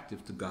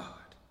attractive to God.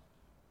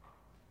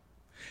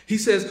 He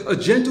says a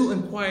gentle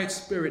and quiet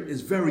spirit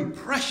is very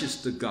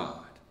precious to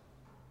God.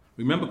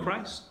 Remember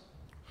Christ?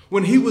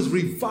 When he was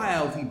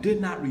reviled, he did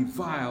not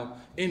revile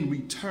in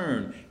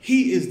return.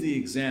 He is the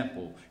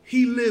example.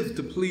 He lived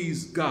to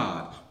please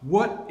God.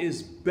 What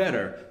is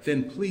better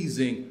than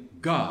pleasing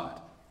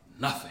God?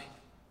 Nothing.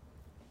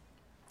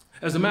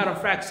 As a matter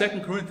of fact,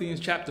 2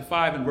 Corinthians chapter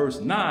 5 and verse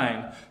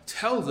 9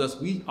 tells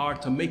us we are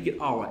to make it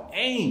our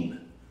aim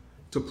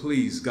to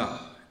please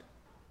God.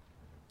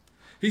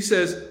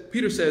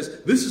 Peter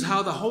says, this is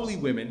how the holy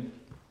women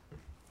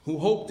who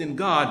hoped in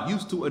God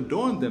used to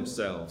adorn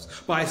themselves,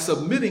 by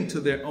submitting to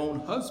their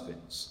own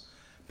husbands.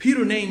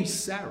 Peter names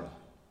Sarah,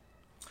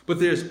 but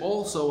there's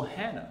also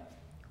Hannah,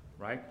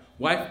 right?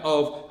 Wife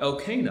of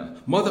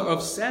Elkanah, mother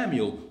of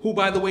Samuel, who,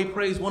 by the way,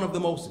 prays one of the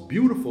most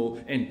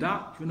beautiful and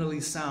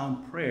doctrinally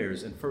sound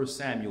prayers in 1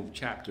 Samuel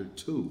chapter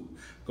 2.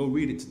 Go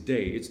read it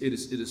today. It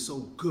is so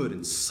good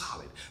and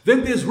solid.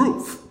 Then there's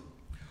Ruth,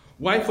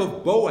 wife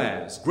of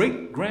Boaz,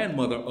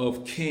 great-grandmother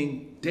of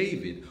King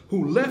David,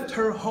 who left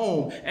her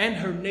home and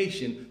her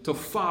nation to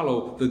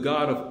follow the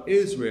God of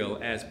Israel,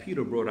 as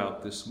Peter brought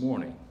out this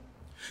morning.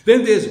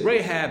 Then there's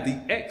Rahab,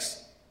 the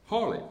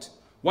ex-harlot,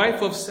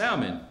 wife of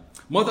Salmon,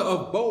 mother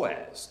of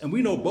Boaz. And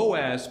we know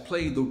Boaz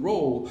played the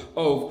role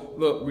of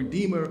the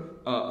redeemer,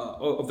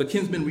 of the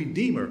kinsman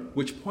redeemer,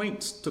 which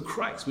points to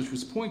Christ, which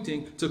was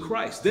pointing to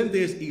Christ. Then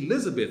there's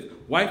Elizabeth,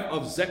 wife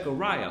of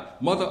Zechariah,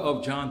 mother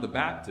of John the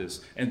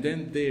Baptist. And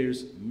then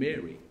there's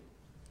Mary,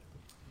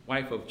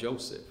 wife of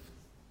Joseph,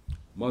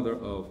 mother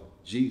of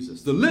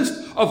Jesus. The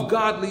list of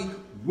godly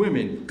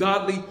women,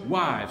 godly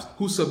wives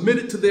who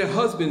submitted to their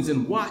husbands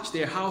and watched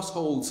their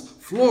households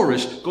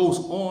flourish goes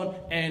on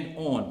and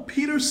on.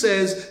 Peter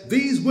says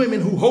these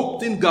women who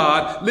hoped in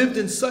God lived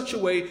in such a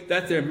way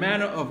that their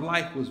manner of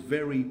life was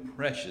very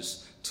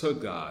precious to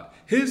God.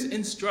 His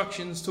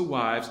instructions to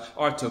wives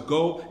are to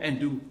go and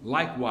do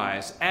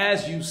likewise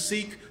as you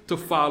seek to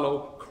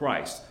follow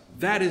Christ.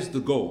 That is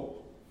the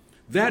goal.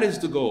 That is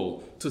the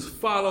goal, to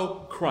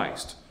follow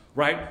Christ,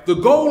 right? The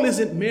goal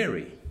isn't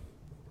Mary.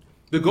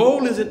 The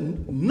goal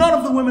isn't none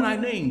of the women I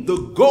named. The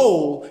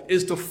goal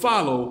is to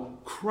follow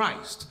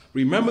Christ.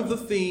 Remember the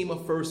theme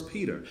of 1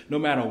 Peter. No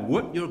matter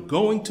what you're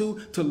going to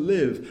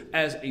live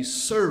as a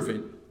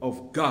servant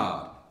of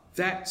God.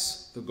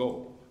 That's the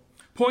goal.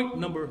 Point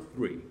number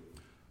 3,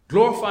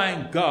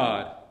 glorifying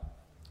God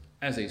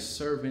as a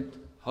servant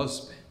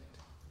husband.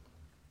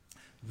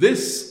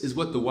 This is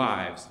what the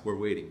wives were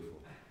waiting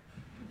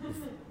for.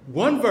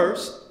 One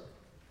verse,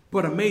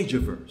 but a major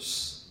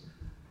verse.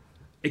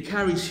 It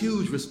carries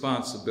huge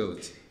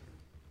responsibility.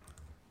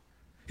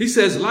 He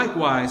says,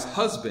 likewise,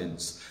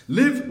 husbands,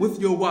 live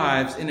with your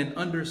wives in an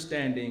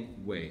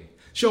understanding way,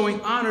 showing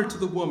honor to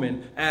the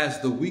woman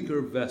as the weaker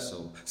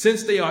vessel,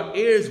 since they are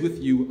heirs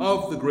with you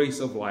of the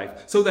grace of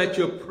life, so that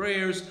your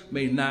prayers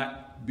may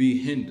not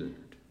be hindered.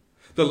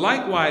 The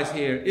likewise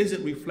here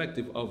isn't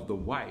reflective of the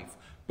wife,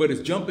 but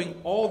is jumping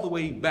all the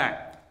way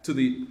back to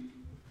the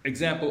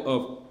example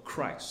of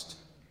Christ.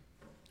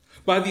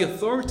 By the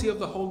authority of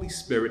the Holy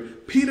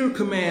Spirit, Peter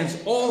commands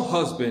all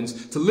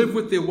husbands to live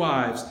with their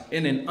wives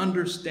in an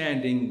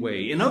understanding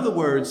way. In other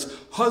words,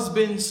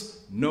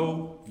 husbands,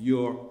 know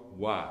your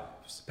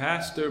wives.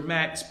 Pastor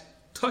Max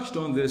touched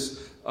on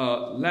this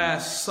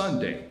last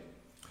Sunday.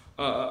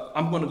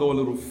 I'm going to go a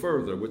little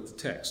further with the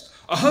text.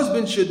 A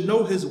husband should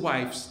know his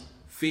wife's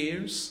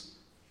fears,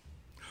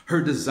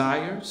 her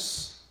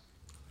desires,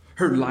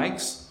 her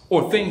likes,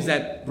 or things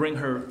that bring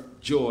her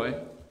joy,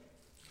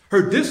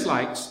 her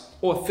dislikes,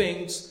 or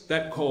things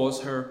that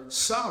cause her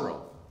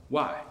sorrow.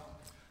 Why?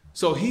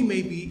 So he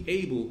may be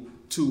able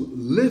to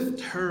lift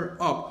her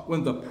up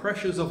when the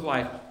pressures of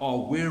life are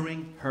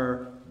wearing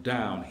her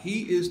down.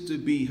 He is to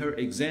be her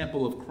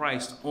example of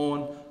Christ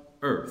on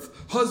earth.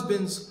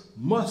 Husbands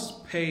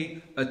must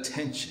pay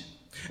attention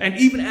and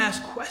even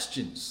ask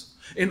questions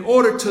in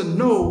order to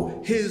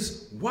know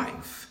his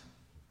wife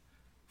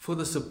for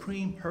the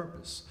supreme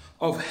purpose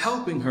of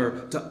helping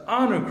her to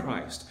honor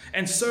Christ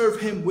and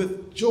serve him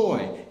with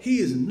joy. He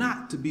is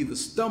not to be the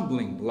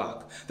stumbling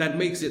block that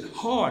makes it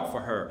hard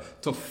for her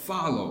to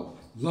follow,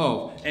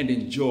 love, and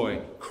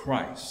enjoy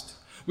Christ.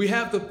 We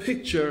have the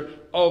picture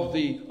of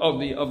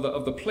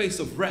the place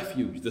of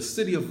refuge, the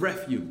city of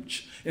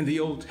refuge in the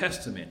Old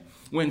Testament,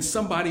 when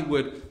somebody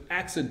would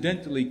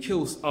accidentally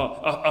kill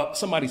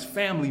somebody's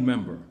family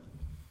member.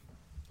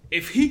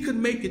 If he could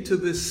make it to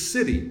this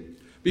city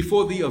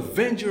before the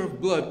avenger of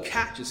blood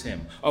catches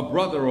him, a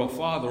brother or a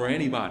father or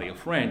anybody, a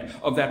friend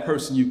of that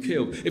person you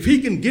killed, if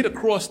he can get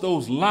across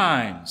those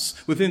lines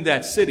within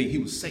that city, he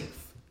was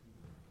safe.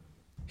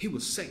 He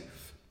was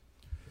safe.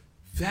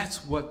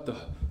 That's what the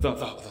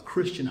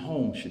Christian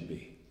home should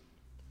be.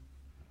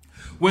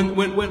 When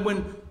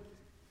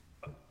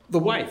the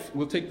wife,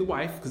 we'll take the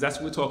wife because that's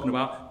what we're talking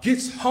about,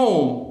 gets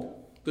home,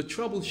 the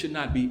trouble should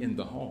not be in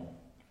the home.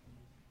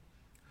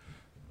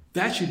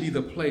 That should be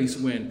the place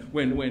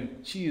when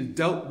she is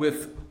dealt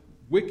with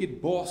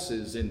wicked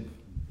bosses and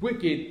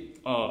wicked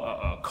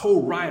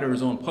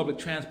co-riders on public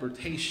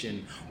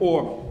transportation,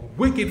 or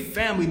wicked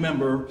family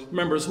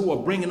members who are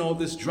bringing all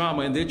this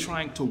drama and they're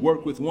trying to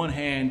work with one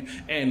hand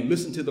and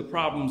listen to the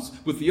problems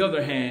with the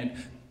other hand.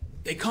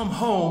 They come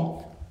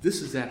home.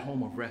 This is that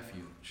home of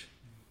refuge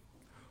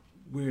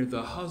where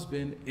the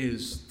husband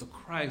is the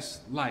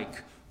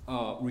Christ-like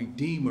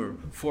redeemer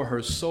for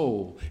her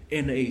soul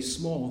in a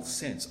small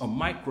sense, a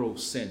micro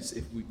sense,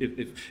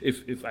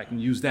 if I can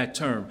use that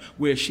term,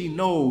 where she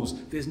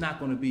knows there's not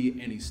going to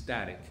be any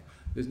static.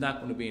 There's not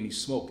going to be any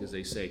smoke, as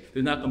they say.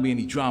 There's not going to be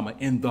any drama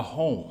in the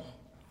home.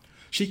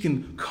 She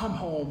can come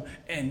home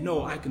and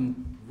know I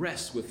can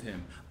rest with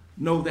him.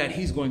 know that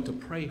he's going to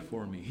pray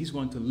for me. He's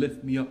going to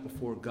lift me up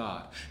before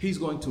God. He's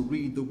going to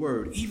read the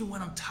word. Even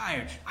when I'm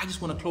tired, I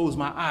just want to close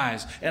my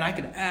eyes and I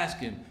can ask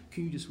him,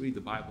 can you just read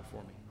the Bible for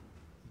me?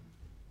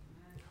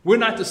 We're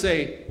not to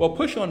say, well,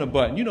 push on the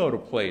button. You know it'll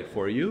play it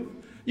for you.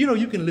 You know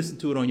you can listen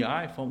to it on your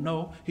iPhone.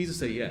 No, he's to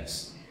say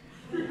yes.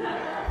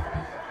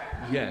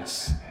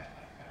 Yes.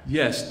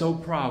 Yes, no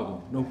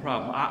problem. No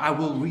problem. I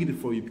will read it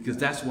for you because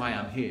that's why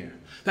I'm here.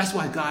 That's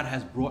why God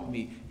has brought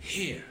me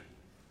here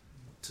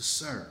to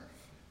serve.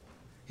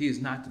 He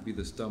is not to be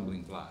the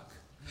stumbling block.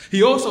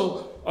 He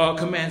also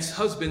commands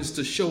husbands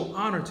to show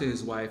honor to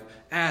his wife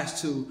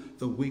as to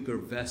the weaker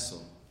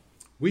vessel.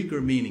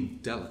 Weaker meaning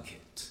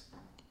delicate.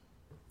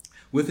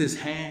 With his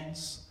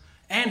hands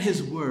and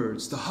his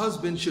words, the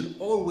husband should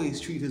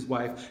always treat his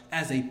wife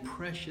as a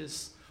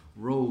precious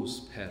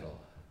rose petal,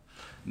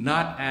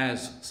 not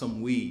as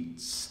some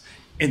weeds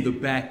in the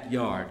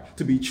backyard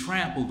to be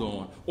trampled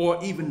on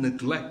or even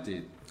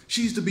neglected.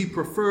 She's to be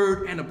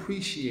preferred and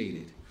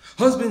appreciated.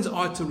 Husbands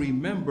are to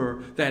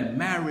remember that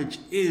marriage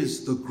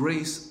is the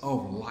grace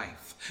of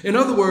life. In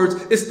other words,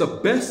 it's the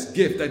best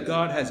gift that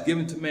God has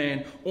given to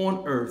man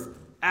on earth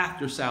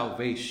after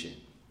salvation.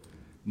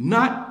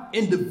 Not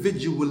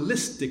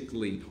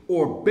individualistically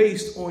or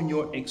based on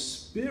your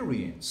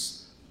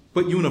experience,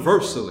 but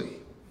universally,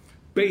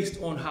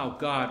 based on how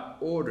God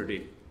ordered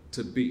it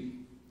to be.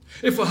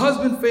 If a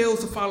husband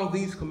fails to follow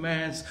these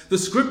commands, the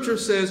scripture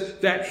says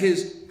that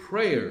his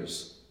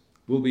prayers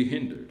will be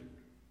hindered.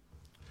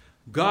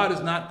 God is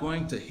not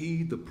going to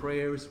heed the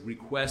prayers,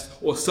 requests,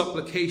 or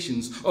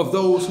supplications of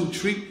those who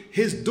treat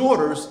his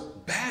daughters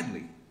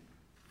badly.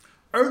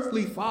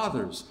 Earthly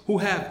fathers who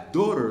have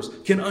daughters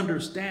can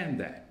understand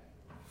that.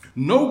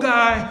 No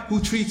guy who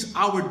treats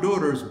our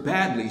daughters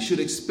badly should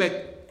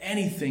expect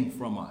anything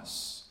from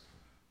us.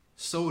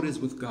 So it is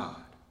with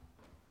God.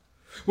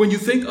 When you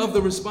think of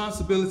the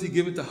responsibility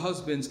given to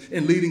husbands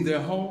in leading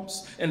their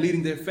homes and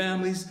leading their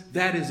families,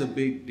 that is a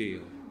big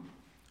deal.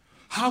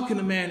 How can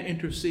a man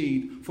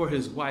intercede for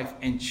his wife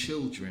and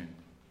children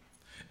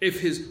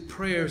if his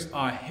prayers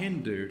are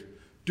hindered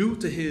due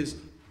to his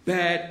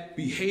bad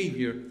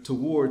behavior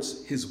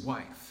towards his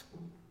wife?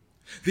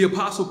 The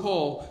Apostle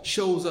Paul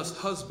shows us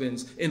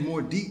husbands in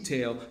more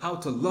detail how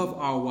to love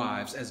our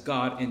wives as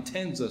God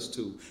intends us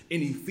to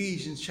in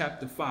Ephesians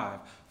chapter 5,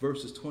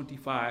 verses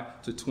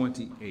 25 to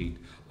 28.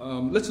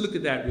 Let's look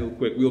at that real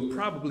quick. We'll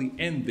probably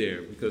end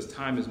there because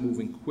time is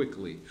moving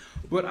quickly.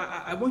 But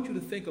I want you to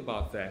think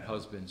about that,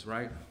 husbands,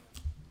 right?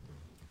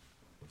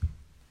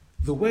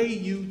 The way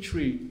you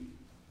treat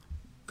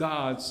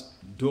God's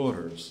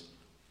daughters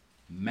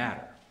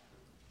matter.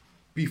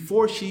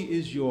 Before she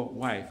is your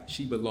wife,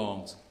 she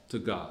belongs to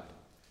God.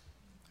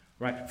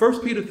 Right?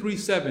 1 Peter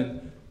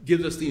 3:7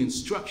 gives us the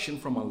instruction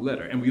from a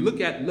letter. And we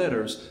look at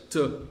letters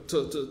to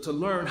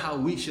learn how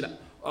we should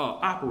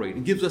operate.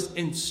 It gives us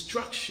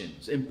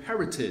instructions,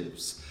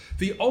 imperatives.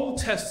 The Old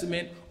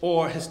Testament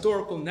or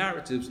historical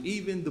narratives,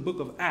 even the book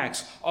of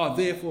Acts, are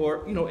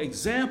therefore,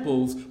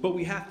 examples, but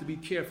we have to be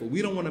careful.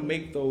 We don't want to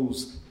make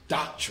those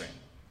doctrine.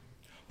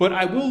 But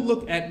I will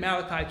look at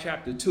Malachi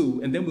chapter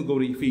 2, and then we'll go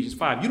to Ephesians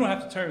 5. You don't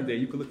have to turn there.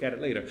 You can look at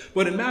it later.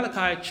 But in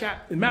Malachi,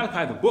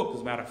 the book,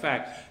 as a matter of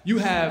fact, you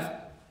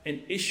have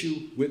an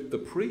issue with the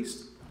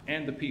priest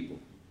and the people.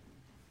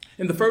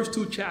 In the first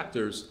 2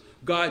 chapters,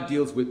 God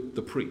deals with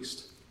the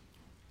priest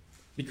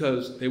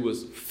because there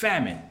was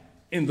famine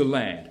in the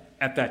land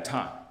at that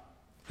time.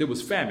 There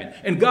was famine.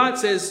 And God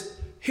says,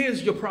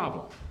 here's your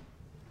problem,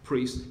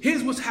 priest.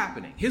 Here's what's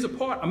happening. Here's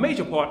a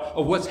major part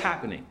of what's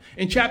happening.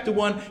 In chapter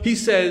 1, he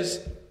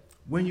says,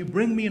 when you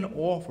bring me an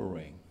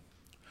offering,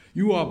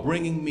 you are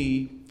bringing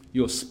me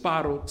your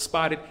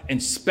spotted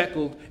and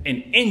speckled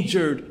and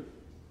injured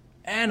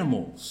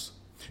animals.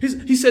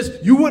 He says,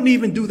 you wouldn't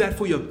even do that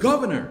for your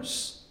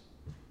governors.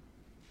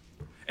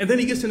 And then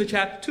he gets into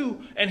chapter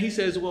 2 and he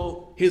says,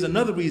 well, here's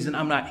another reason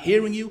I'm not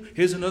hearing you.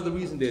 Here's another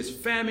reason there's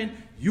famine.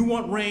 You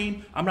want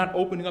rain. I'm not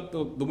opening up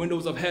the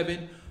windows of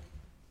heaven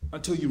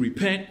until you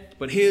repent.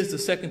 But here's the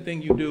second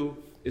thing you do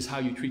is how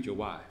you treat your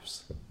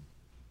wives.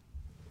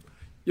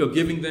 You're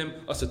giving them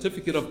a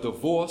certificate of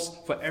divorce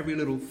for every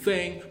little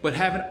thing. But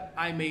haven't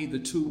I made the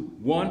two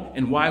one?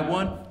 And why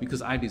one?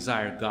 Because I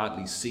desire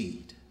godly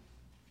seed.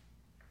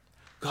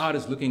 God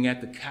is looking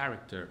at the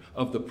character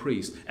of the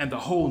priest, and the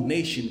whole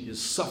nation is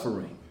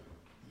suffering.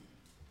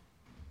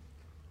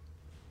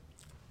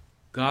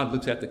 God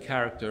looks at the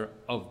character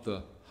of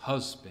the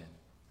husband,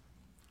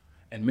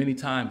 and many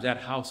times that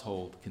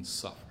household can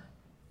suffer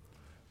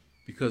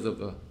because of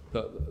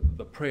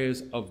the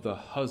prayers of the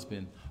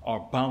husband are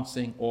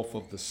bouncing off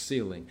of the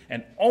ceiling,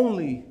 and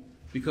only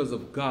because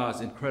of God's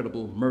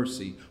incredible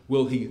mercy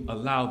will he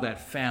allow that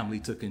family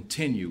to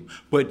continue.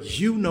 But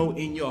you know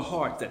in your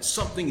heart that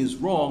something is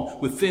wrong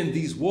within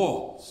these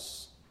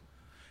walls.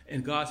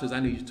 And God says, I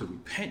need you to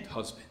repent,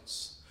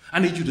 husbands. I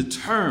need you to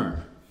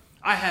turn.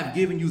 I have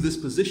given you this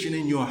position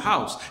in your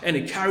house, and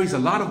it carries a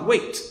lot of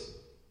weight.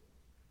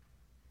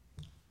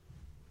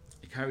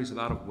 It carries a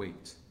lot of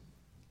weight.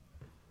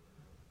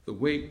 The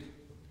weight,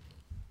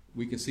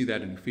 we can see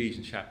that in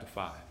Ephesians chapter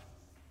 5.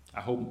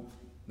 I hope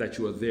that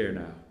you are there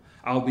now.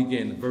 I'll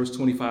begin verse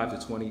 25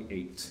 to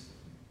 28.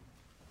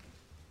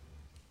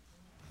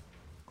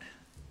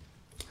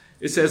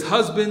 It says,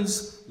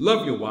 "Husbands,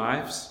 love your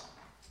wives,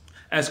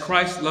 as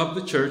Christ loved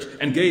the church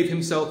and gave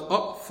himself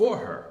up for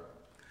her,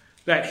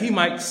 that he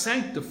might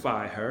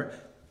sanctify her,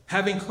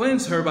 having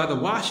cleansed her by the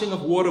washing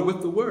of water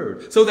with the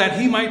word, so that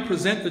he might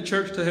present the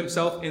church to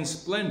himself in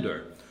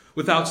splendor,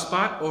 without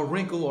spot or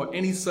wrinkle or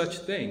any such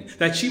thing,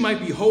 that she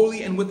might be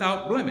holy and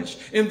without blemish.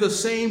 In the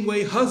same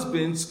way,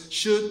 husbands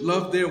should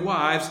love their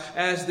wives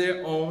as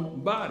their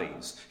own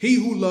bodies. He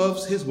who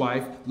loves his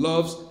wife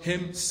loves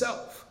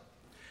himself."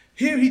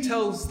 Here he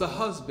tells the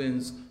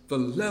husbands the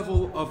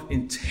level of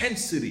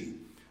intensity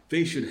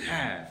they should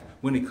have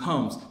when it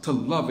comes to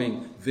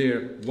loving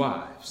their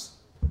wives.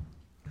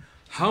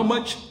 How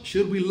much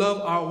should we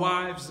love our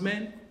wives,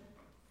 men?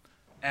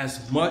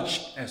 As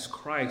much as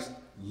Christ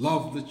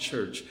loved the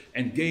church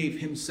and gave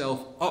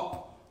himself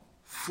up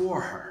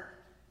for her.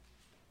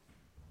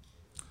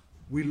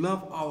 We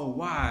love our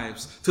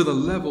wives to the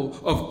level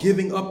of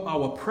giving up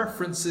our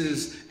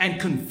preferences and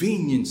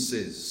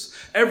conveniences,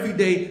 every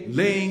day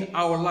laying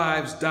our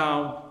lives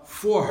down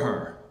for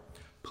her.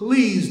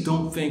 Please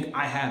don't think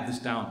I have this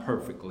down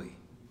perfectly.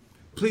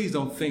 Please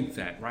don't think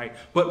that, right?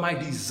 But my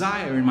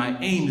desire and my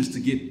aim is to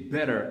get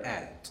better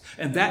at it.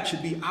 And that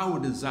should be our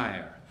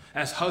desire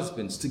as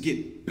husbands, to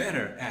get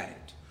better at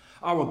it.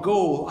 Our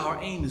goal, our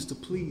aim is to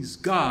please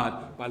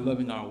God by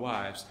loving our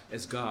wives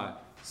as God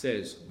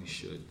says we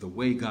should, the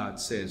way God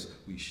says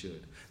we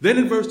should. Then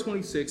in verse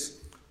 26,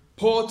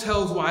 Paul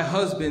tells why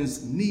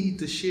husbands need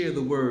to share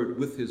the word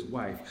with his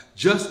wife,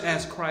 just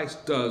as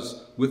Christ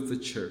does with the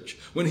church.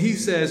 When he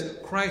says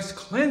Christ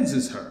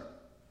cleanses her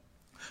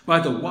by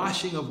the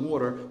washing of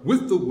water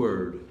with the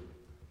word,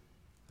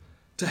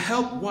 to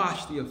help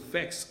wash the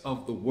effects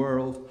of the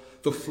world,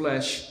 the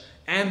flesh,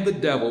 and the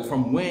devil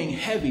from weighing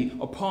heavy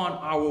upon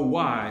our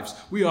wives,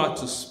 we are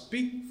to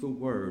speak the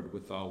word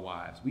with our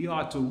wives. We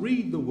are to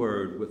read the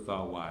word with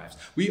our wives.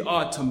 We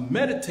are to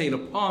meditate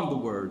upon the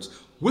words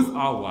with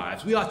our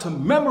wives. We are to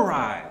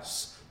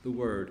memorize the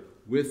word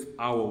with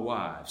our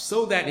wives,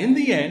 so that in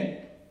the end,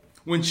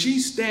 when she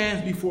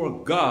stands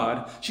before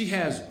God, she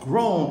has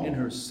grown in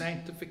her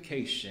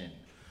sanctification,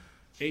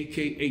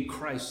 aka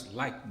Christ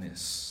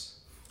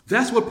likeness.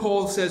 That's what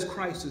Paul says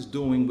Christ is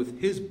doing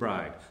with his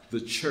bride, the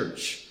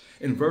church.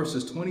 In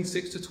verses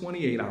 26 to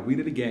 28, I'll read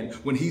it again,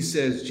 when he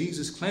says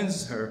Jesus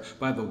cleanses her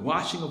by the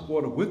washing of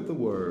water with the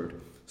word,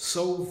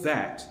 so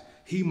that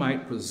he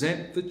might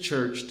present the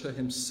church to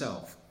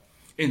himself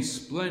in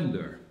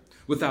splendor,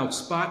 without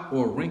spot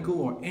or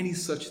wrinkle or any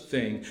such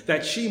thing,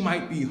 that she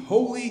might be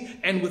holy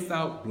and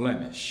without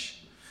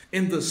blemish.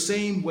 In the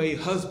same way,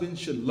 husbands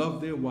should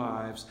love their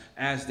wives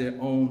as their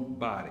own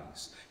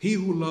bodies. He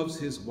who loves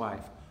his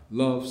wife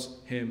loves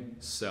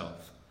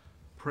himself.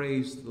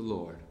 Praise the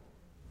Lord.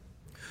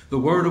 The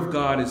word of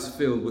God is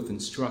filled with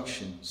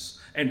instructions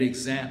and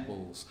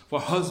examples for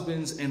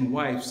husbands and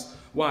wives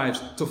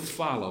to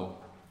follow.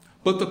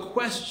 But the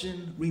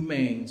question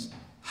remains,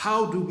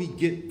 how do we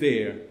get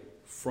there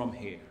from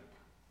here?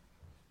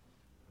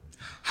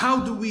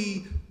 How do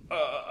we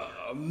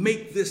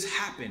make this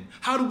happen?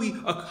 How do we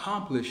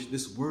accomplish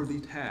this worthy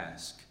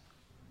task?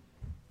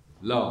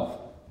 Love.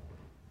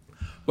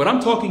 But I'm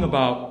talking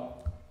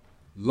about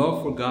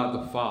love for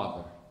God the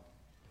Father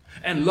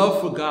and love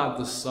for God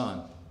the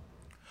Son,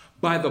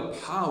 by the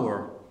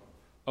power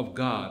of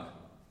God,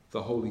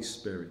 the Holy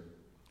Spirit.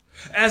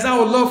 As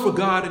our love for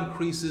God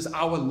increases,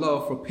 our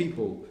love for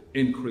people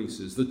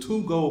increases. The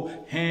two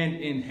go hand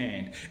in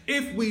hand.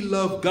 If we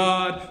love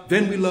God,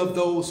 then we love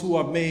those who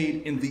are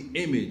made in the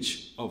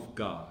image of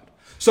God.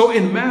 So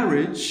in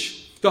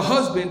marriage, the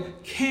husband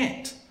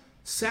can't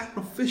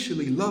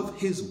sacrificially love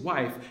his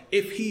wife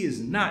if he is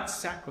not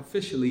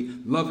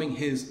sacrificially loving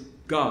his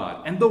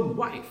God. And the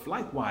wife,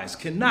 likewise,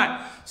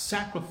 cannot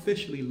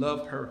sacrificially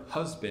love her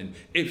husband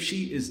if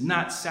she is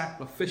not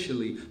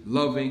sacrificially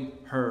loving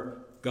her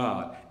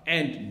God.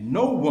 And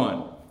no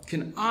one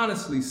can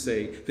honestly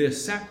say they're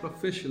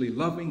sacrificially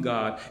loving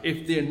God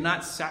if they're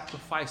not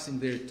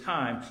sacrificing their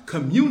time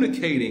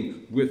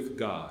communicating with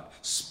God,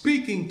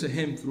 speaking to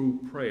him through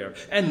prayer,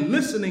 and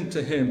listening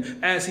to him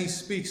as he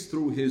speaks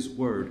through his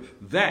word.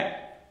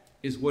 That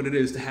is what it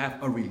is to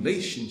have a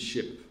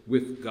relationship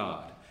with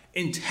God.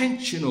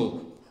 Intentional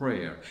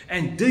prayer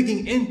and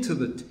digging into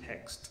the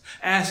text,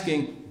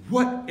 asking,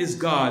 what is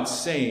God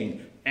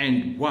saying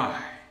and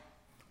why?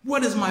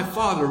 What is my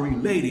Father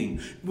relating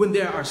when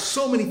there are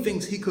so many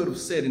things he could have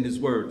said in his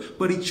word,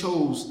 but he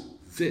chose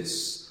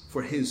this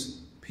for his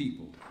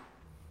people?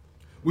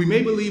 We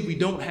may believe we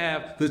don't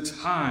have the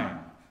time,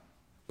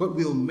 but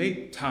we'll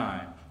make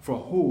time for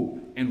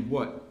who and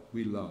what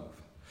we love.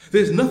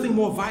 There's nothing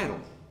more vital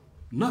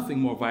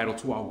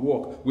to our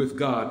walk with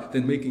God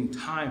than making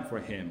time for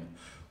him.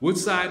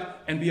 Woodside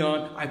and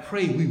beyond, I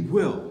pray we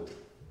will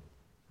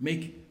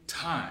make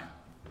time,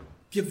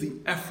 give the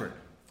effort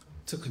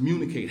to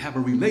communicate, have a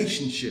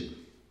relationship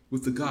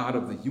with the God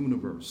of the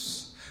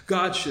universe.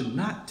 God should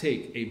not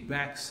take a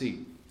back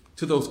seat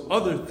to those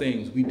other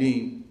things we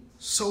deem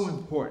so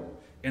important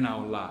in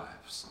our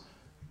lives.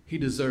 He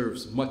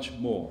deserves much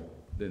more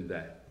than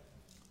that.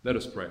 Let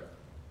us pray.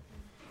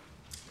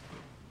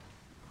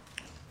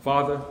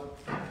 Father,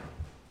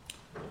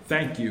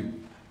 thank you.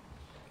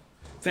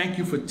 Thank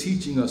you for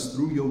teaching us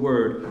through your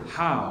word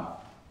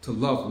how to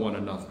love one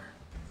another.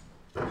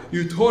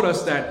 You taught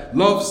us that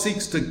love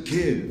seeks to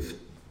give,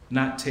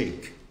 not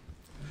take,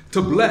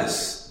 to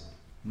bless,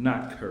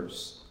 not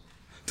curse,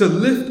 to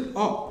lift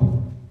up,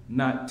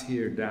 not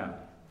tear down.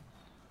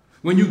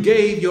 When you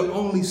gave your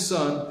only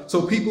son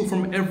so people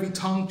from every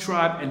tongue,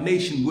 tribe, and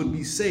nation would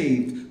be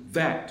saved,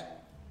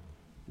 that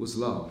was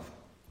love.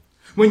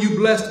 When you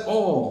blessed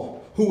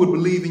all who would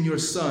believe in your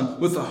son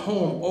with a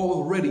home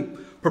already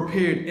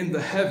prepared in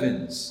the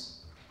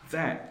heavens,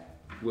 that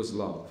was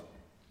love.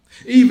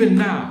 Even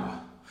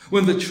now,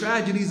 when the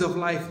tragedies of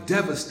life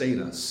devastate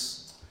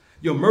us,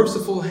 your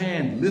merciful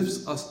hand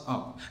lifts us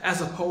up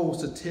as opposed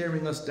to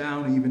tearing us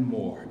down even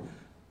more.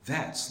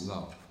 That's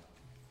love.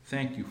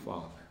 Thank you,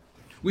 Father.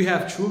 We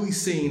have truly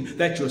seen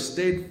that your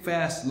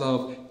steadfast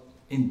love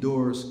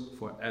endures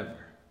forever.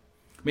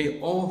 May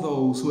all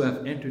those who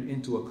have entered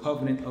into a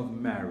covenant of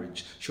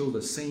marriage show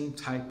the same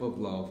type of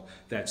love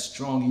that's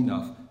strong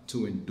enough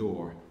to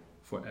endure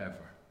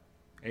forever.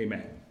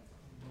 Amen.